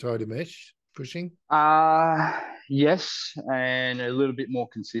ink through a tighter mesh pushing. Yes, and a little bit more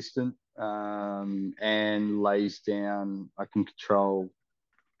consistent. And lays down. I can control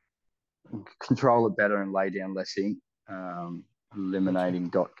it better and lay down less ink, eliminating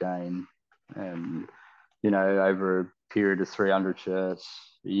dot gain, and over a period of 300 shirts,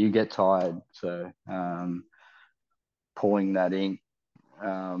 you get tired. So pulling that ink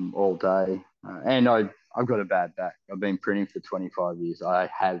all day, and I've got a bad back. I've been printing for 25 years. I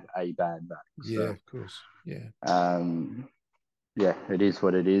have a bad back. So, of course. It is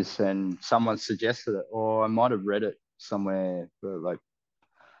what it is. And someone suggested it, or I might have read it somewhere like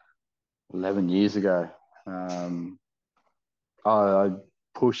 11 years ago. I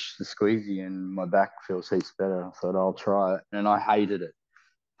pushed the squeegee and my back feels heaps better. I thought I'll try it, and I hated it.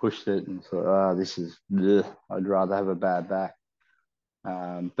 Pushed it and thought, this is, I'd rather have a bad back.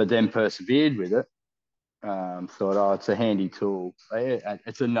 But then persevered with it. Thought, it's a handy tool.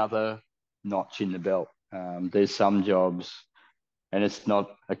 It's another notch in the belt. There's some jobs, and it's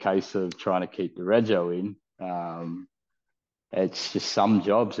not a case of trying to keep the rego in. It's just some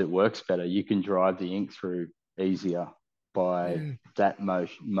jobs it works better. You can drive the ink through easier by that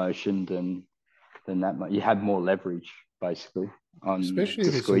motion than that. You have more leverage basically on, especially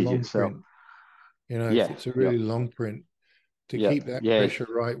if it's a long itself. print. If it's a really long print, to keep that pressure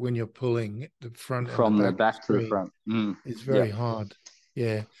right when you're pulling the front from and the back to the front. It's very hard.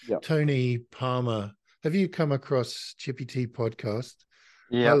 Tony Palmer Have you come across Chippy T podcast?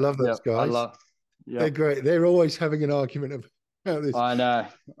 I Yep, love those yep. I guys. love. They're Yep. great. They're always having an argument about this. I know.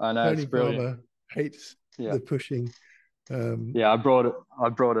 I know. It's Tony brilliant. Palmer hates Yeah. the pushing. Yeah. I brought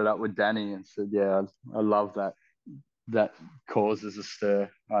it up with Danny and said, yeah, I love that. That causes a stir.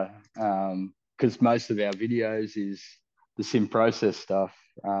 Because most of our videos is the sim process stuff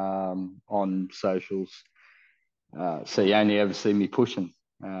on socials. So you only ever see me pushing.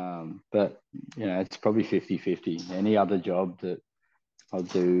 But, it's probably 50-50. Any other job that I'll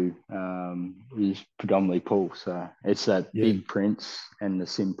do is predominantly pull. So it's that Yeah, big prints and the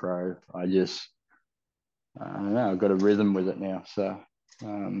sim pro. I don't know, I've got a rhythm with it now. So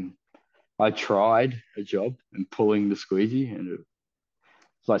I tried a job and pulling the squeegee and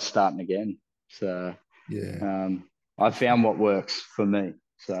it's like starting again. So yeah. I found what works for me.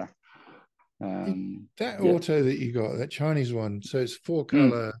 So That yeah. auto that you got, that Chinese one, so it's four Mm.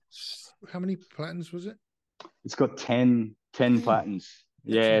 color. How many platins was it? It's got 10 10. platins.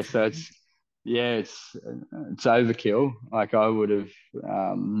 That's Yeah, so interesting. it's overkill. Like I would have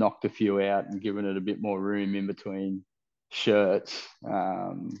knocked a few out and given it a bit more room in between shirts.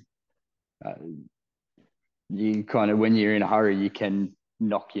 Uh, you kind of, when you're in a hurry, you can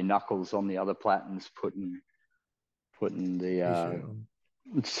knock your knuckles on the other platins, putting the T-shirt on.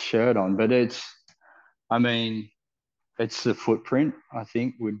 shirt on. But I mean, it's the footprint. I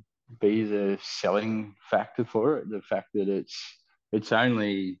think would be the selling factor for it. The fact that it's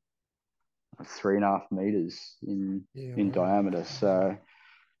only 3.5 meters Yeah, in wow. diameter. So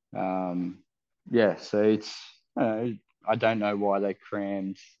yeah, so it's I don't know why they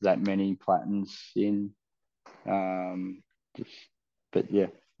crammed that many platins in. Just, but yeah,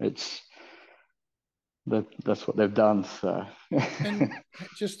 it's that's what they've done. So And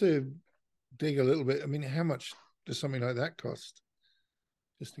just to dig a little bit, I mean, how much does something like that cost?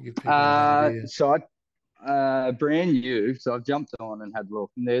 Just to give people an idea. so I brand new. So I've jumped on and had a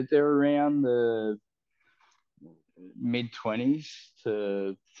look, and they're around the mid 20s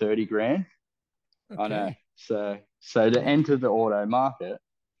to 30 grand. I know. Okay. So to Wow. enter the auto market,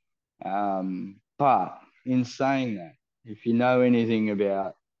 but in saying that, if you know anything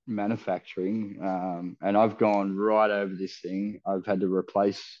about manufacturing, and I've gone right over this thing, I've had to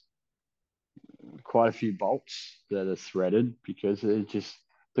replace quite a few bolts that are threaded because it just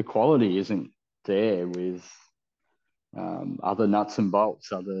the quality isn't there with other nuts and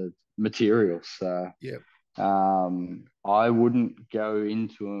bolts, other materials. So Yeah. I wouldn't go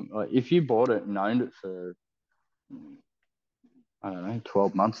into them. Like, if you bought it and owned it for, I don't know,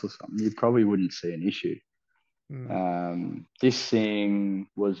 12 months or something, you probably wouldn't see an issue. Mm. This thing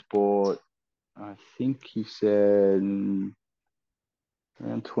was bought, I think he said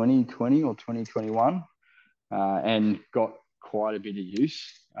around 2020 or 2021, and got quite a bit of use.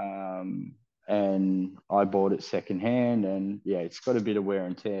 And I bought it secondhand, and yeah, it's got a bit of wear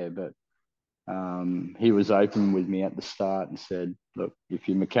and tear, but he was open with me at the start and said, look, if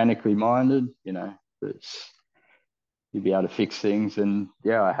you're mechanically minded, it's you'll be able to fix things. And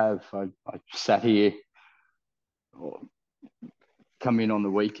yeah, I have. I sat here or come in on the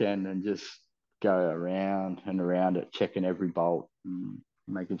weekend and just go around and around it, checking every bolt and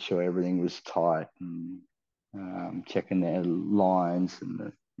making sure everything was tight and checking their lines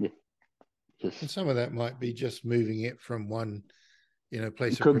and yeah, just And some of that might be just moving it from one,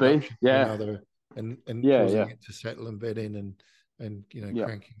 place of could be. production to Yeah. another, and Yeah. causing Yeah. it to settle and bed in, and Yeah.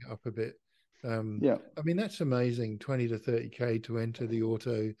 cranking it up a bit. Yeah. I mean, that's amazing. 20 to 30K to enter the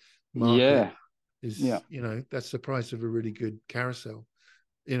auto market Yeah. Yeah. is, that's the price of a really good carousel,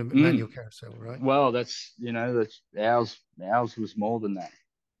 in a Mm. manual carousel, right? Well, that's ours. Ours was more than that.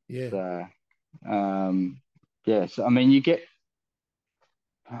 Yeah. So, yeah. So I mean, you get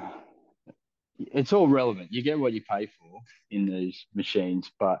it's all relevant. You get what you pay for in these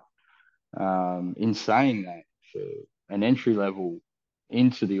machines, but in saying that, for an entry level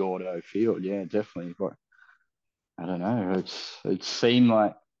into the auto field, yeah, definitely. But I don't know. It seemed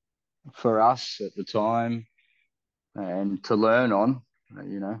like for us at the time and to learn on, I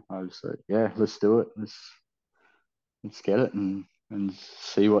was like, yeah, let's do it. Let's get it and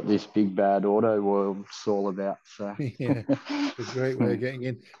see what this big bad auto world's all about. So Yeah. It's a great way of getting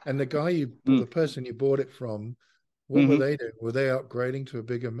in. And the guy or Mm. the person you bought it from, what were Mm-hmm. they doing? Were they upgrading to a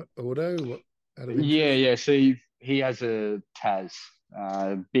bigger auto? What, out of Yeah, interest? yeah. So he has a Taz,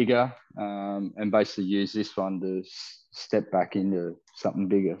 bigger, and basically use this one to step back into something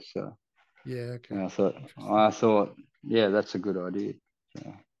bigger. So Yeah. Okay. I thought, Interesting. I thought, yeah, that's a good idea.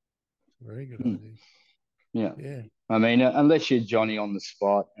 So, Very good hmm, idea. yeah. Yeah. I mean, unless you're Johnny on the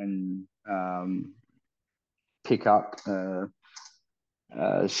spot and pick up a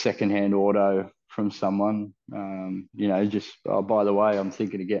secondhand auto from someone, just, oh, by the way, I'm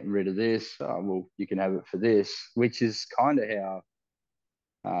thinking of getting rid of this. Well, you can have it for this, which is kind of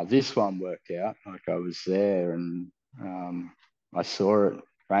how this one worked out. Like I was there and I saw it,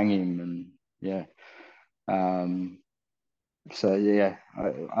 rang him, and yeah. So yeah,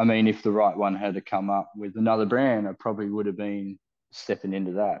 I mean, if the right one had to come up with another brand, I probably would have been stepping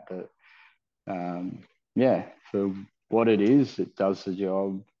into that. But yeah, for what it is, it does the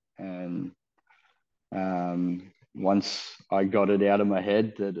job. And once I got it out of my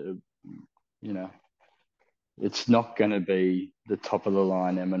head that you know it's not going to be the top of the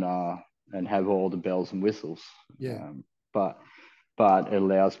line M&R and have all the bells and whistles, Yeah. but but it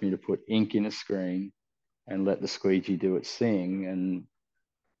allows me to put ink in a screen and let the squeegee do its thing,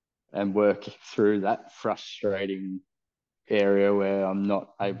 and work through that frustrating area where I'm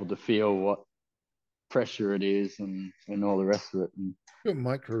not able to feel what pressure it is and all the rest of it. And, Got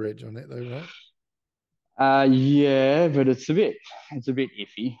micro reg on it though, right? yeah, but it's a bit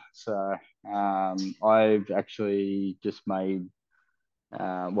iffy. So I've actually just made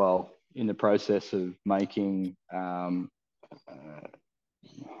in the process of making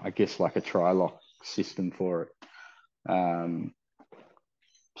I guess like a tri-lock system for it.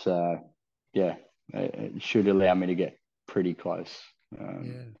 So yeah, it should allow me to get pretty close.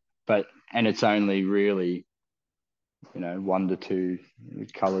 Yeah. And it's only really, 1 to 2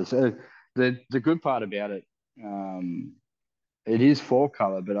 colors. The good part about it, it is 4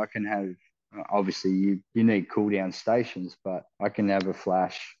 color, but I can have, obviously you need cool down stations, but I can have a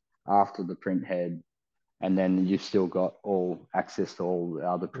flash after the print head, and then you've still got all access to all the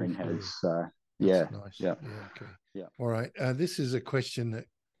other All print three. heads. So That's yeah, nice. yeah, Yeah. Okay. yeah. All right. This is a question that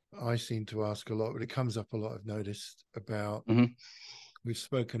I seem to ask a lot, but it comes up a lot. I've noticed about. Mm-hmm. We've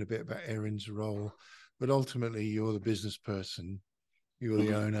spoken a bit about Erin's role, but ultimately you're the business person. You're the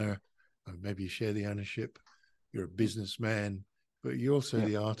Mm-hmm. owner. Or maybe you share the ownership. You're a businessman, but you're also Yeah.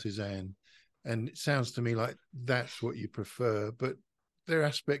 the artisan. And it sounds to me like that's what you prefer. But there are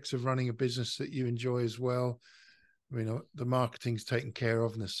aspects of running a business that you enjoy as well. I mean, the marketing's taken care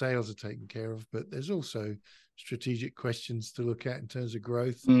of and the sales are taken care of, but there's also strategic questions to look at in terms of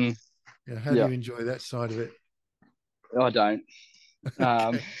growth. Mm, How do yeah. you enjoy that side of it? I don't.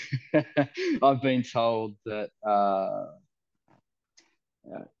 Um, Okay. I've been told that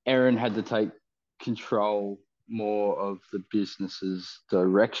Erin had to take control more of the business's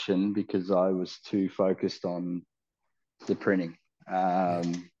direction because I was too focused on the printing, Yeah.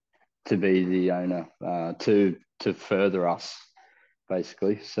 to be the owner, to further us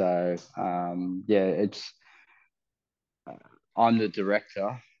basically. So yeah, it's I'm the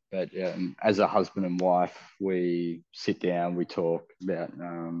director, but as a husband and wife, we sit down, we talk about,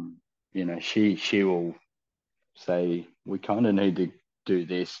 she will say we kind of need to do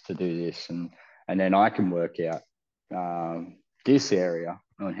this, and then I can work out this area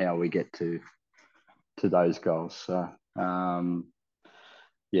on how we get to those goals. So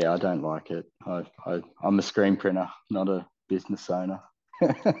yeah, I don't like it. I'm a screen printer, not a business owner.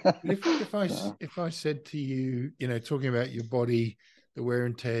 So, If I said to you, talking about your body, the wear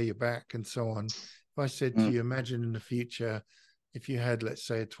and tear, your back, and so on, if I said to mm, you, imagine in the future, if you had, let's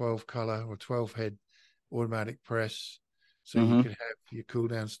say, a 12 color or 12 head automatic press, so you mm-hmm, could have your cool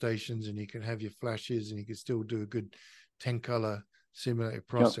down stations and you could have your flashes and you could still do a good 10 color simulated yep,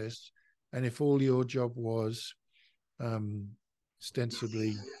 process. And if all your job was um,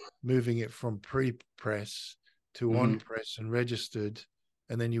 ostensibly moving it from pre-press to on mm-hmm, press and registered,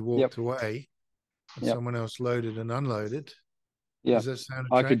 and then you yep, walked away and yep, someone else loaded and unloaded. Does yep. that sound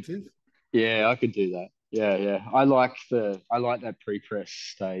I could, attractive? yeah, I could do that. Yeah, yeah. I like that pre-press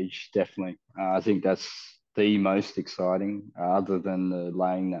stage, definitely. I think that's the most exciting, other than the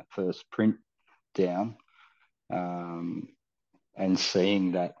laying that first print down, um, and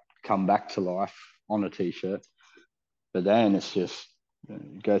seeing that come back to life on a t-shirt. But then it's just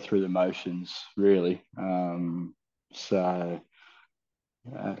go through the motions, really. So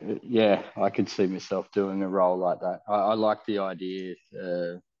yeah, I could see myself doing a role like that. I like the idea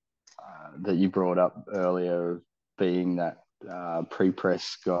that you brought up earlier of being that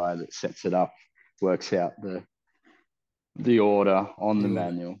pre-press guy that sets it up, works out the order on The the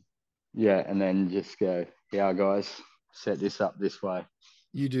order. manual. Yeah, and then just go, yeah, guys, set this up this way.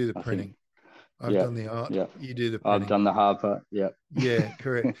 You do the I think, printing. I've yeah, done the art. yeah. You do the I've printing. done the hard part. Yeah. Yeah,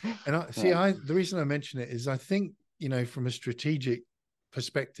 correct. And I see. Yeah. The reason I mention it is I think from a strategic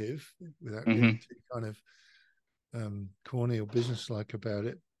perspective, without Mm-hmm. getting too kind of corny or businesslike about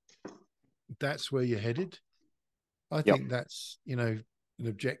it, that's where you're headed. I Yep. think that's, an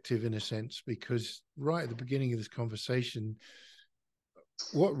objective in a sense, because right at the beginning of this conversation,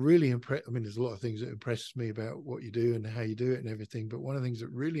 what really impressed, I mean, there's a lot of things that impressed me about what you do and how you do it and everything, but one of the things that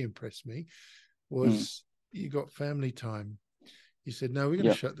really impressed me Mm. was you got family time. You said, no, we're going to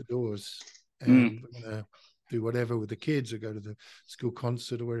Yep. shut the doors Mm. and we're going to do whatever with the kids or go to the school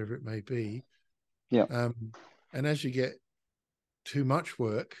concert or wherever it may be. Yep. And as you get too much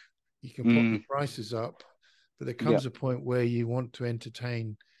work, you can pop your Mm. prices up, but there comes Yep. a point where you want to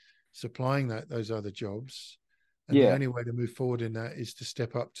entertain supplying those other jobs. And the Yeah. only way to move forward in that is to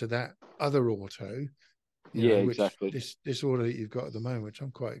step up to that other auto, Yeah, which exactly. this order that you've got at the moment, which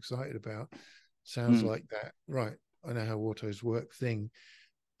I'm quite excited about, sounds Mm. like that. Right. I know how autos work thing.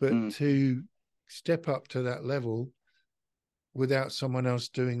 But Mm. to step up to that level without someone else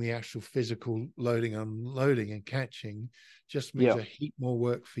doing the actual physical loading, unloading, and catching just means a Yep. heap more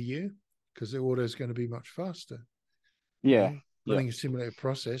work for you because the order is going to be much faster. Yeah. Yeah. Running a simulated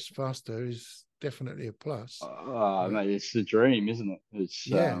process faster is definitely a plus. But Mate, it's the dream, isn't it? It's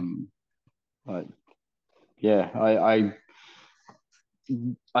yeah, like, yeah, I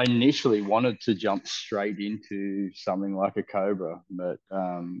initially wanted to jump straight into something like a Cobra, but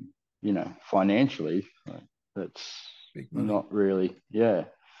financially, that's big money. not really, yeah.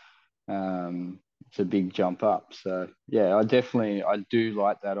 It's a big jump up. So yeah, I do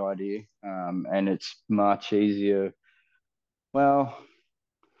like that idea. And it's much easier. Well,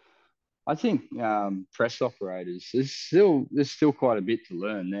 I think press operators, there's still quite a bit to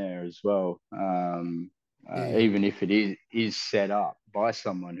learn there as well. Yeah. Even if it is set up by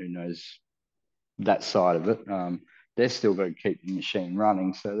someone who knows that side of it, they're still going to keep the machine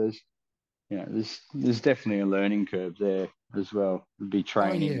running. So there's definitely a learning curve there as well. Be Oh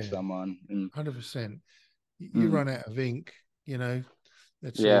training yeah, someone and 100%. You mm, run out of ink,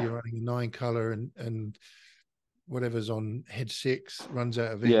 let's say yeah, you're running a 9 color and whatever's on head 6 runs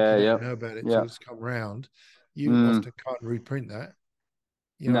out of ink. You yeah, don't yeah, know about it till yeah. it's come round. You Mm, often can't reprint that.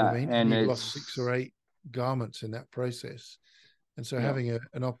 You know what I no, mean? And and you've lost 6 or 8 it's garments in that process. And so yeah, having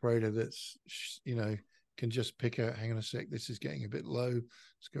an operator that's, can just pick out, hang on a sec, this is getting a bit low.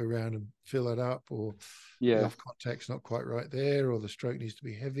 Let's go around and fill it up, or the yeah, off contact's not quite right there, or the stroke needs to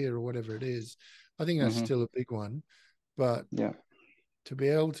be heavier, or whatever it is. I think that's hmm, still a big one. But yeah, to be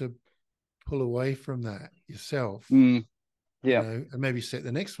able to pull away from that yourself, mm, yeah, and maybe set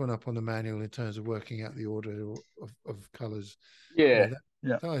the next one up on the manual in terms of working out the order of colors, yeah,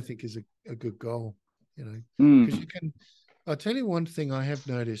 yeah, that I think is a good goal, because mm, you can. I'll tell you one thing I have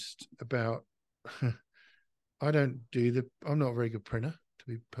noticed about. I'm not a very good printer, to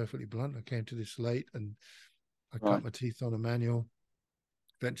be perfectly blunt. I came to this late and I cut right, my teeth on a manual,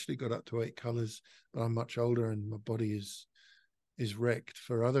 eventually got up to 8 colors, but I'm much older and my body is wrecked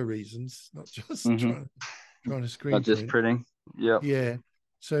for other reasons, not just hmm, trying to not screen just print. printing. Yep. Yeah.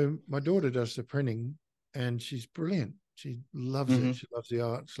 So my daughter does the printing and she's brilliant. She loves Hmm. it. She loves the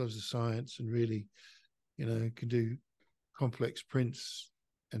art, she loves the science, and really, can do complex prints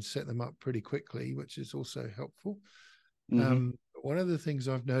and set them up pretty quickly, which is also helpful. Hmm. One of the things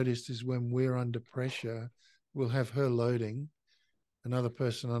I've noticed is when we're under pressure, we'll have her loading, another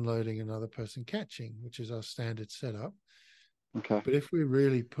person unloading, another person catching, which is our standard setup. Okay. But if we're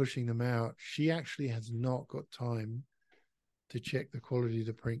really pushing them out, she actually has not got time to check the quality of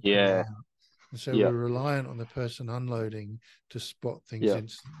the print coming Yeah. out. And so we're Yep. reliant on the person unloading to spot things Yep.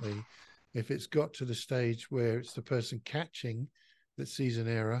 instantly. If it's got to the stage where it's the person catching that sees an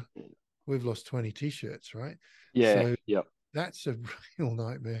error, we've lost 20 t-shirts, right? Yeah. So Yep. that's a real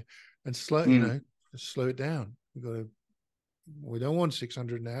nightmare. And slow, Mm. slow it down. We don't want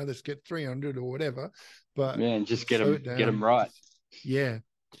 600 now. Let's get 300 or whatever, but Yeah, and just slow it get them down. right. Yeah.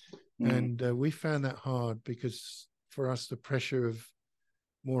 Mm. And we found that hard because for us, the pressure of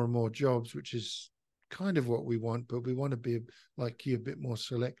more and more jobs, which is kind of what we want, but we want to be like you, a bit more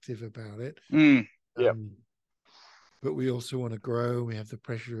selective about it. Mm. Yep. Um, but we also want to grow. We have the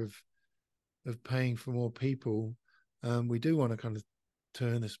pressure of paying for more people. We do want to kind of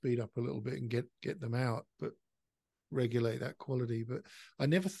turn the speed up a little bit and get them out, but regulate that quality. But I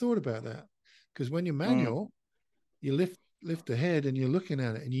never thought about that because when you're Mm. manual, you lift the head and you're looking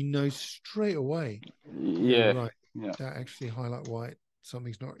at it and you know straight away. You go, Yeah. right, Yeah. that actually highlight white.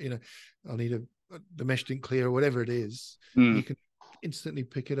 Something's not, I'll need the mesh didn't clear or whatever it is. And Mm. you can instantly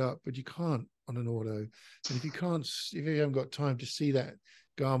pick it up, but you can't on an auto. And if you haven't got time to see that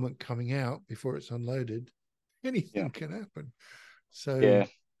garment coming out before it's unloaded, Yeah. anything can happen. So Yeah.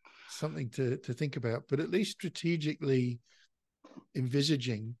 something to think about, but at least strategically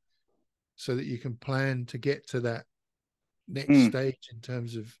envisaging so that you can plan to get to that next Mm. stage in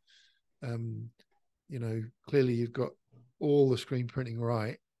terms of um, clearly you've got all the screen printing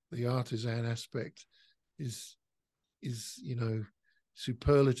right. The artisan aspect is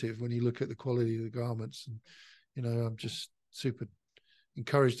superlative when you look at the quality of the garments. And, you know, I'm just super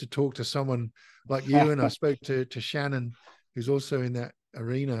encouraged to talk to someone like you. And I spoke to Shannon, who's also in that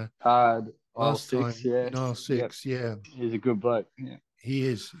arena Aisle last six, time yeah. in aisle six. Yep. Yeah. He's a good bloke. Yeah. He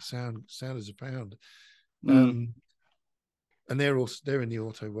is sound as a pound. Mm. And they're in the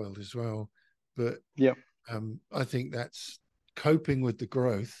auto world as well. But Yep. I think that's coping with the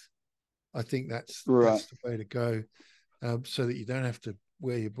growth. I think that's Right. the way to go, so that you don't have to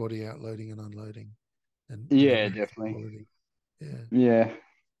wear your body out loading and unloading, and Yeah, improve definitely. quality. Yeah. Yeah.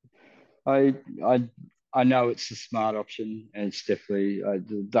 I I I know it's a smart option, and it's definitely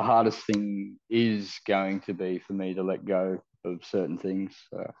the hardest thing is going to be for me to let go of certain things.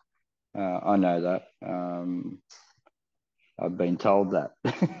 So, I know that. I've been told that,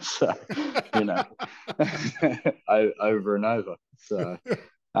 so you know, over and over. So,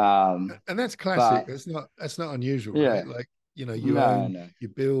 And that's classic. but That's not unusual, yeah, right? Like, you know, you no, own, no, you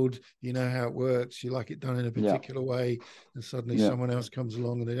build, you know how it works, you like it done in a yeah, particular way, and suddenly yeah, someone else comes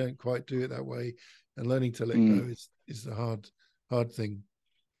along and they don't quite do it that way. And learning to let mm, go is the hard thing.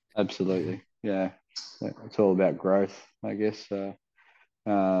 Yeah. absolutely, yeah. It's all about growth, I guess.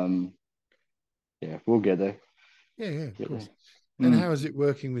 Um, yeah, we'll get there. Yeah, of Get course. there. And Mm. how is it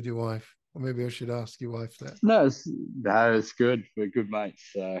working with your wife? Or maybe I should ask your wife that. No, it's good. We're good mates.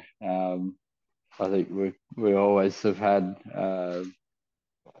 So, I think we always have had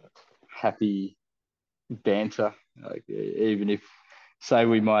happy banter. Like, even if, say,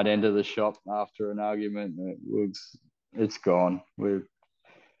 we might enter the shop after an argument, it's gone. We're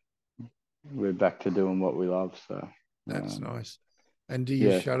back to doing what we love. So, That's nice. And do you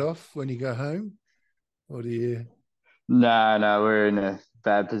yeah. shut off when you go home? Or do you? No, we're in a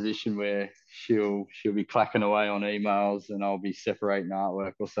bad position where she'll be clacking away on emails and I'll be separating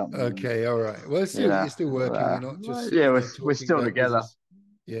artwork or something. And, Okay, all right. Well, you you're still working. You're not just yeah, sitting there we're talking still about together.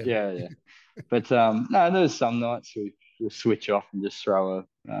 business. Yeah. Yeah. But no, there's some nights we'll switch off and just throw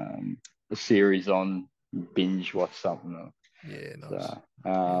a series on, binge watch something. Yeah, nice. So,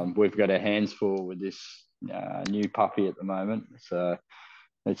 Yeah. we've got our hands full with this new puppy at the moment. So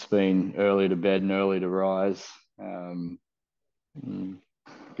it's been early to bed and early to rise. Mm,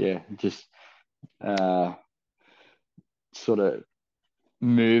 yeah, just uh, sort of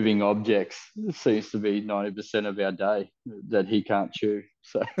moving objects seems to be 90% of our day that he can't chew.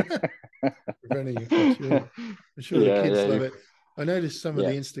 So Preventing you from chewing. I'm sure the yeah, kids yeah, love it. I noticed some of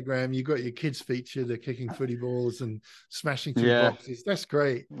yeah, the Instagram, you got your kids feature, they're kicking footy balls and smashing through yeah. boxes. That's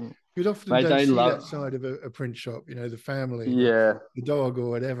great. You often Mate, don't they see that love. side of a print shop, you know, the family, Yeah, the dog or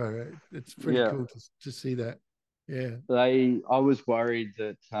whatever. It's pretty yeah. cool to see that. Yeah. I was worried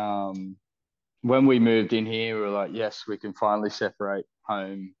that when we moved in here, we were like, yes, we can finally separate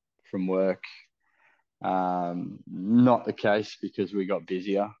home from work. Not the case because we got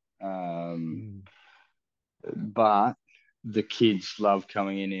busier. Um, Mm. but the kids love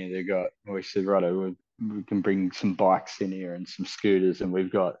coming in here. We said, right, we can bring some bikes in here and some scooters, and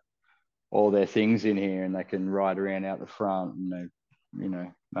we've got all their things in here, and they can ride around out the front. And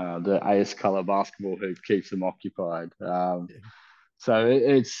the AS Color basketball hoop keeps them occupied. Yeah. So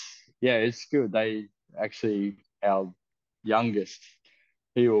it's good. They actually, our youngest,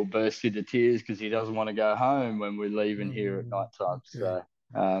 he will burst into tears because he doesn't want to go home when we're leaving here at night time. Okay.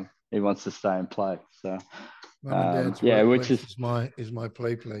 So he wants to stay and play. So Mum and dad's yeah, which workplace is is my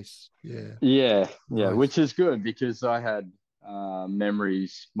play place. Yeah. yeah, Nice. which is good because I had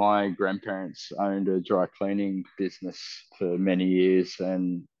memories. My grandparents owned a dry cleaning business for many years,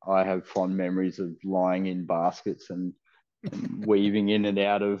 and I have fond memories of lying in baskets and weaving in and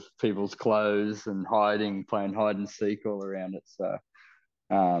out of people's clothes and hiding, playing hide and seek all around it. So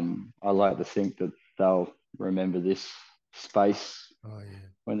I like to think that they'll remember this space Oh yeah.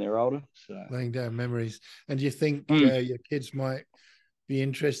 when they're older. So Laying down memories. And do you think mm, your kids might be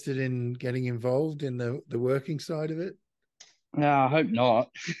interested in getting involved in the working side of it? no, I hope not.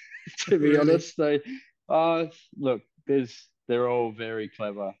 To be Really? honest, look, they're all very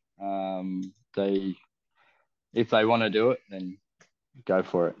clever. They if they want to do it, then go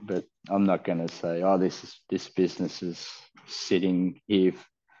for it. But I'm not going to say, oh, this business is sitting here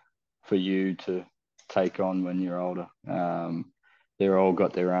for you to take on when you're older. They're all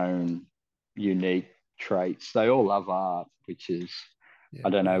got their own unique traits. They all love art, which is, Yeah, I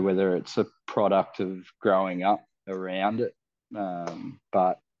don't know great. whether it's a product of growing up around it,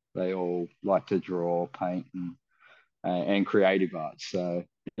 but they all like to draw, paint, and creative art. So,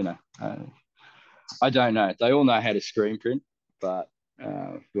 you know, I don't know. They all know how to screen print, but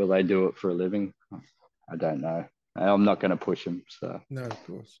will they do it for a living? I don't know. I'm not going to push them. So, No, of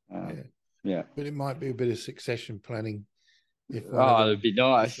course. uh, Yeah. yeah. But it might be a bit of succession planning if one of it'd them be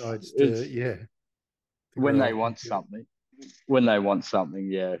nice. decides It's to when go they off and want do it. something. When they want something,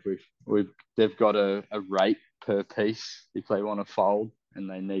 yeah, they've got a rate per piece if they want to fold and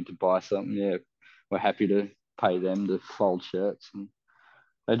they need to buy something. Yeah, we're happy to pay them to fold shirts, and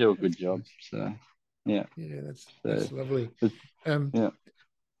they do a good That's job. nice. So yeah, Yeah, so, that's lovely. but, Um, yeah.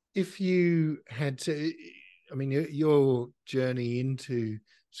 if you had to, I mean, your journey into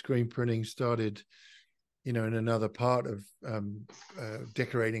screen printing started, in another part of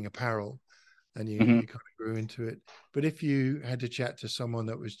decorating apparel, and Mm-hmm. you kind of grew into it. But if you had to chat to someone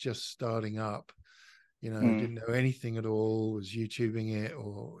that was just starting up, Mm. didn't know anything at all, was YouTubing it,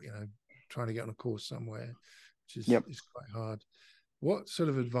 or trying to get on a course somewhere, which Yep. is quite hard. What sort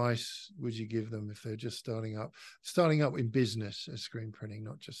of advice would you give them if they're just starting up in business as screen printing,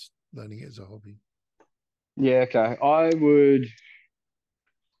 not just learning it as a hobby? Yeah. Okay.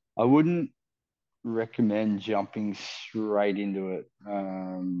 I wouldn't recommend jumping straight into it.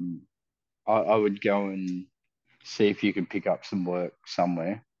 I would go and see if you could pick up some work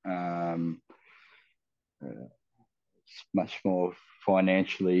somewhere. It's much more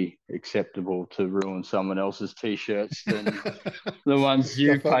financially acceptable to ruin someone else's t-shirts than the ones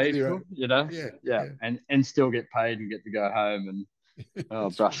you Stuff up with paid your for, own. yeah, Yeah, yeah, yeah. and still get paid and get to go home and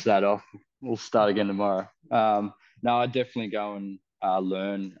That's brush right. that off. We'll start again tomorrow. No, I definitely go and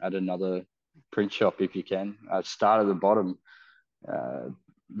learn at another print shop if you can. Start at the bottom. Uh,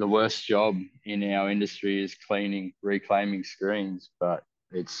 the worst job in our industry is reclaiming screens, but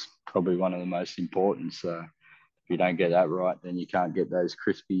it's probably one of the most important. So if you don't get that right, then you can't get those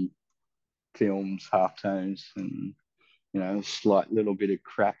crispy films, halftones, and a slight little bit of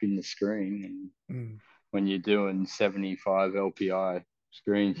crap in the screen. And Mm, when you're doing 75 LPI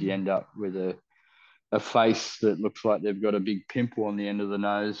screens, you mm. end up with a face that looks like they've got a big pimple on the end of the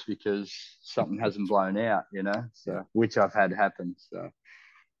nose because something hasn't blown out, Yeah, so which I've had happen. So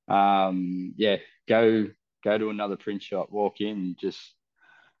yeah, go to another print shop, walk in, just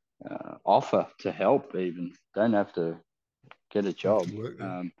offer to help. Even don't have to get a have job. to work there.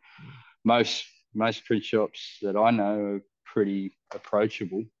 Mm. Most print shops that I know are pretty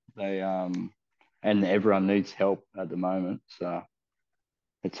approachable. They and everyone needs help at the moment, so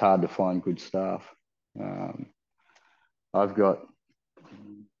it's hard to find good staff. Um, I've got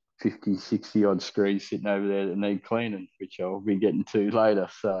 50, 60 odd screens sitting over there that need cleaning, which I'll be getting to later.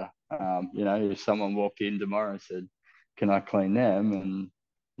 So, if someone walked in tomorrow and said, can I clean them? And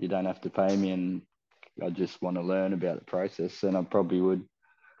you don't have to pay me, and I just want to learn about the process, then I probably would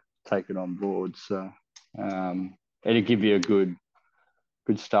take it on board. So, it'll give you a good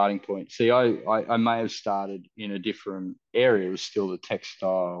starting point. See, I may have started in a different area. It was still the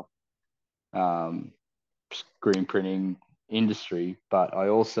textile um, screen printing industry, but I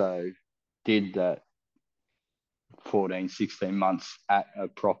also did that 14, 16 months at a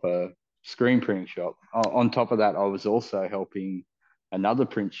proper screen printing shop. On top of that, I was also helping another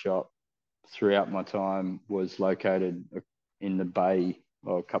print shop throughout my time, was located in the bay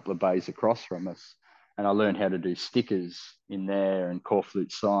or a couple of bays across from us. And I learned how to do stickers in there and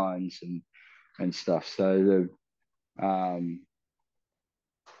corflute signs and stuff. So the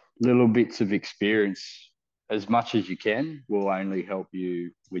little bits of experience, as much as you can, will only help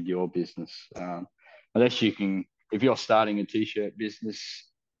you with your business. Unless you can, if you're starting a t-shirt business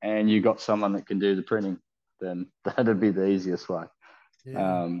and you got someone that can do the printing, then that'd be the easiest way.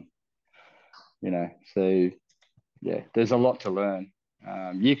 Yeah, Um, so yeah, there's a lot to learn.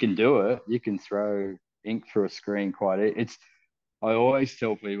 You can do it. You can throw ink through a screen it's, I always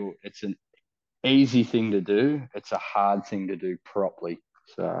tell people it's an easy thing to do. It's a hard thing to do properly.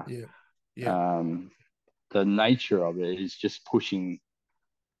 So yeah, yeah, um, the nature of it is just pushing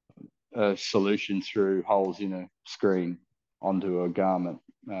a solution through holes in a screen onto a garment,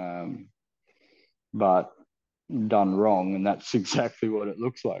 but done wrong, and that's exactly what it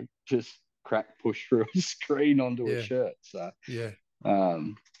looks like. Just crack push through a screen onto a yeah, shirt. So, yeah,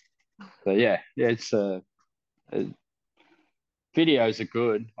 um, but yeah, videos are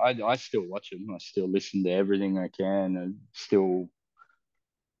good. I still watch them. I still listen to everything I can, and still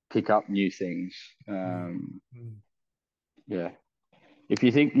pick up new things. mm, mm. Yeah, if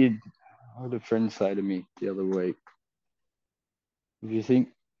you think you'd, I had a friend say to me the other week, if you think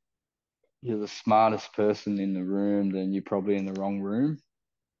you're the smartest person in the room, then you're probably in the wrong room,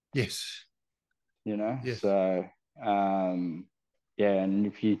 Yes, yes, So, um, yeah, and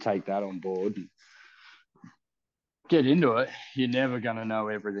if you take that on board and get into it, you're never going to know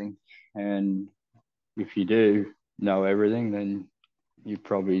everything. And if you do know everything, then you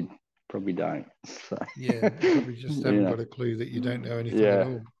probably don't. So, yeah. You probably just you haven't know, got a clue that you don't know anything at yeah,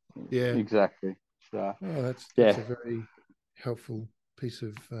 all. Yeah. exactly. So, Oh, that's yeah, a very helpful piece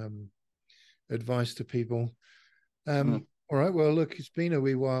of advice to people. All right. Well, look, it's been a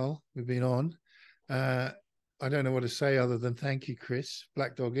wee while we've been on. I don't know what to say other than thank you, Chris.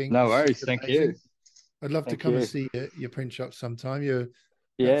 Black Dog Ink. No worries. Thank you. I'd love to come and see your print shop sometime. You're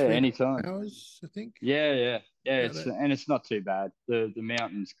about anytime. 3.5 hours, I think. Yeah. It's not too bad. The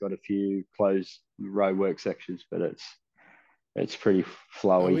mountain's got a few closed roadwork sections, but it's pretty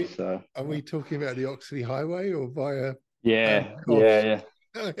flowy. Are we talking about the Oxley Highway or via? Yeah.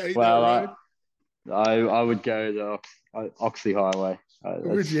 I hate well, that road. I would go the Oxley Highway.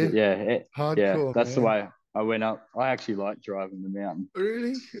 Would you? Hardcore. That's the way I went up. I actually like driving the mountain.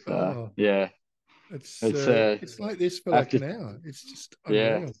 Really? So, yeah. It's like this for like an hour. It's just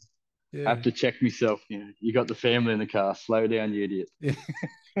unreal. I have to check myself. You got the family in the car. Slow down, you idiot. Yeah.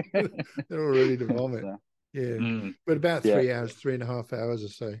 They're all ready to vomit. But about 3 hours, 3.5 hours or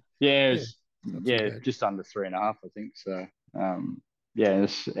so. Yeah, just under 3.5, I think. So,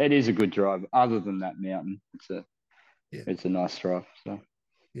 it is a good drive. Other than that mountain, it's a nice drive. So,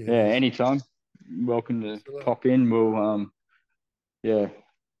 anytime, welcome to pop in. We'll,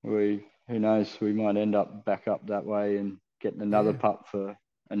 who knows, we might end up back up that way and getting another pup for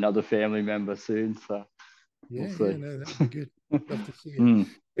another family member soon. So, we'll see. No, that'd be good. Love to see it.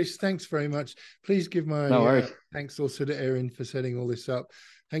 Chris, thanks very much. Please give my thanks also to Erin for setting all this up.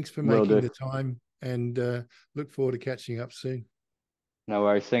 Thanks for making the time, and look forward to catching up soon. No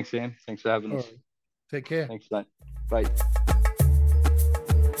worries. Thanks, Sam. Thanks for having us. Take care. Thanks, mate. Bye.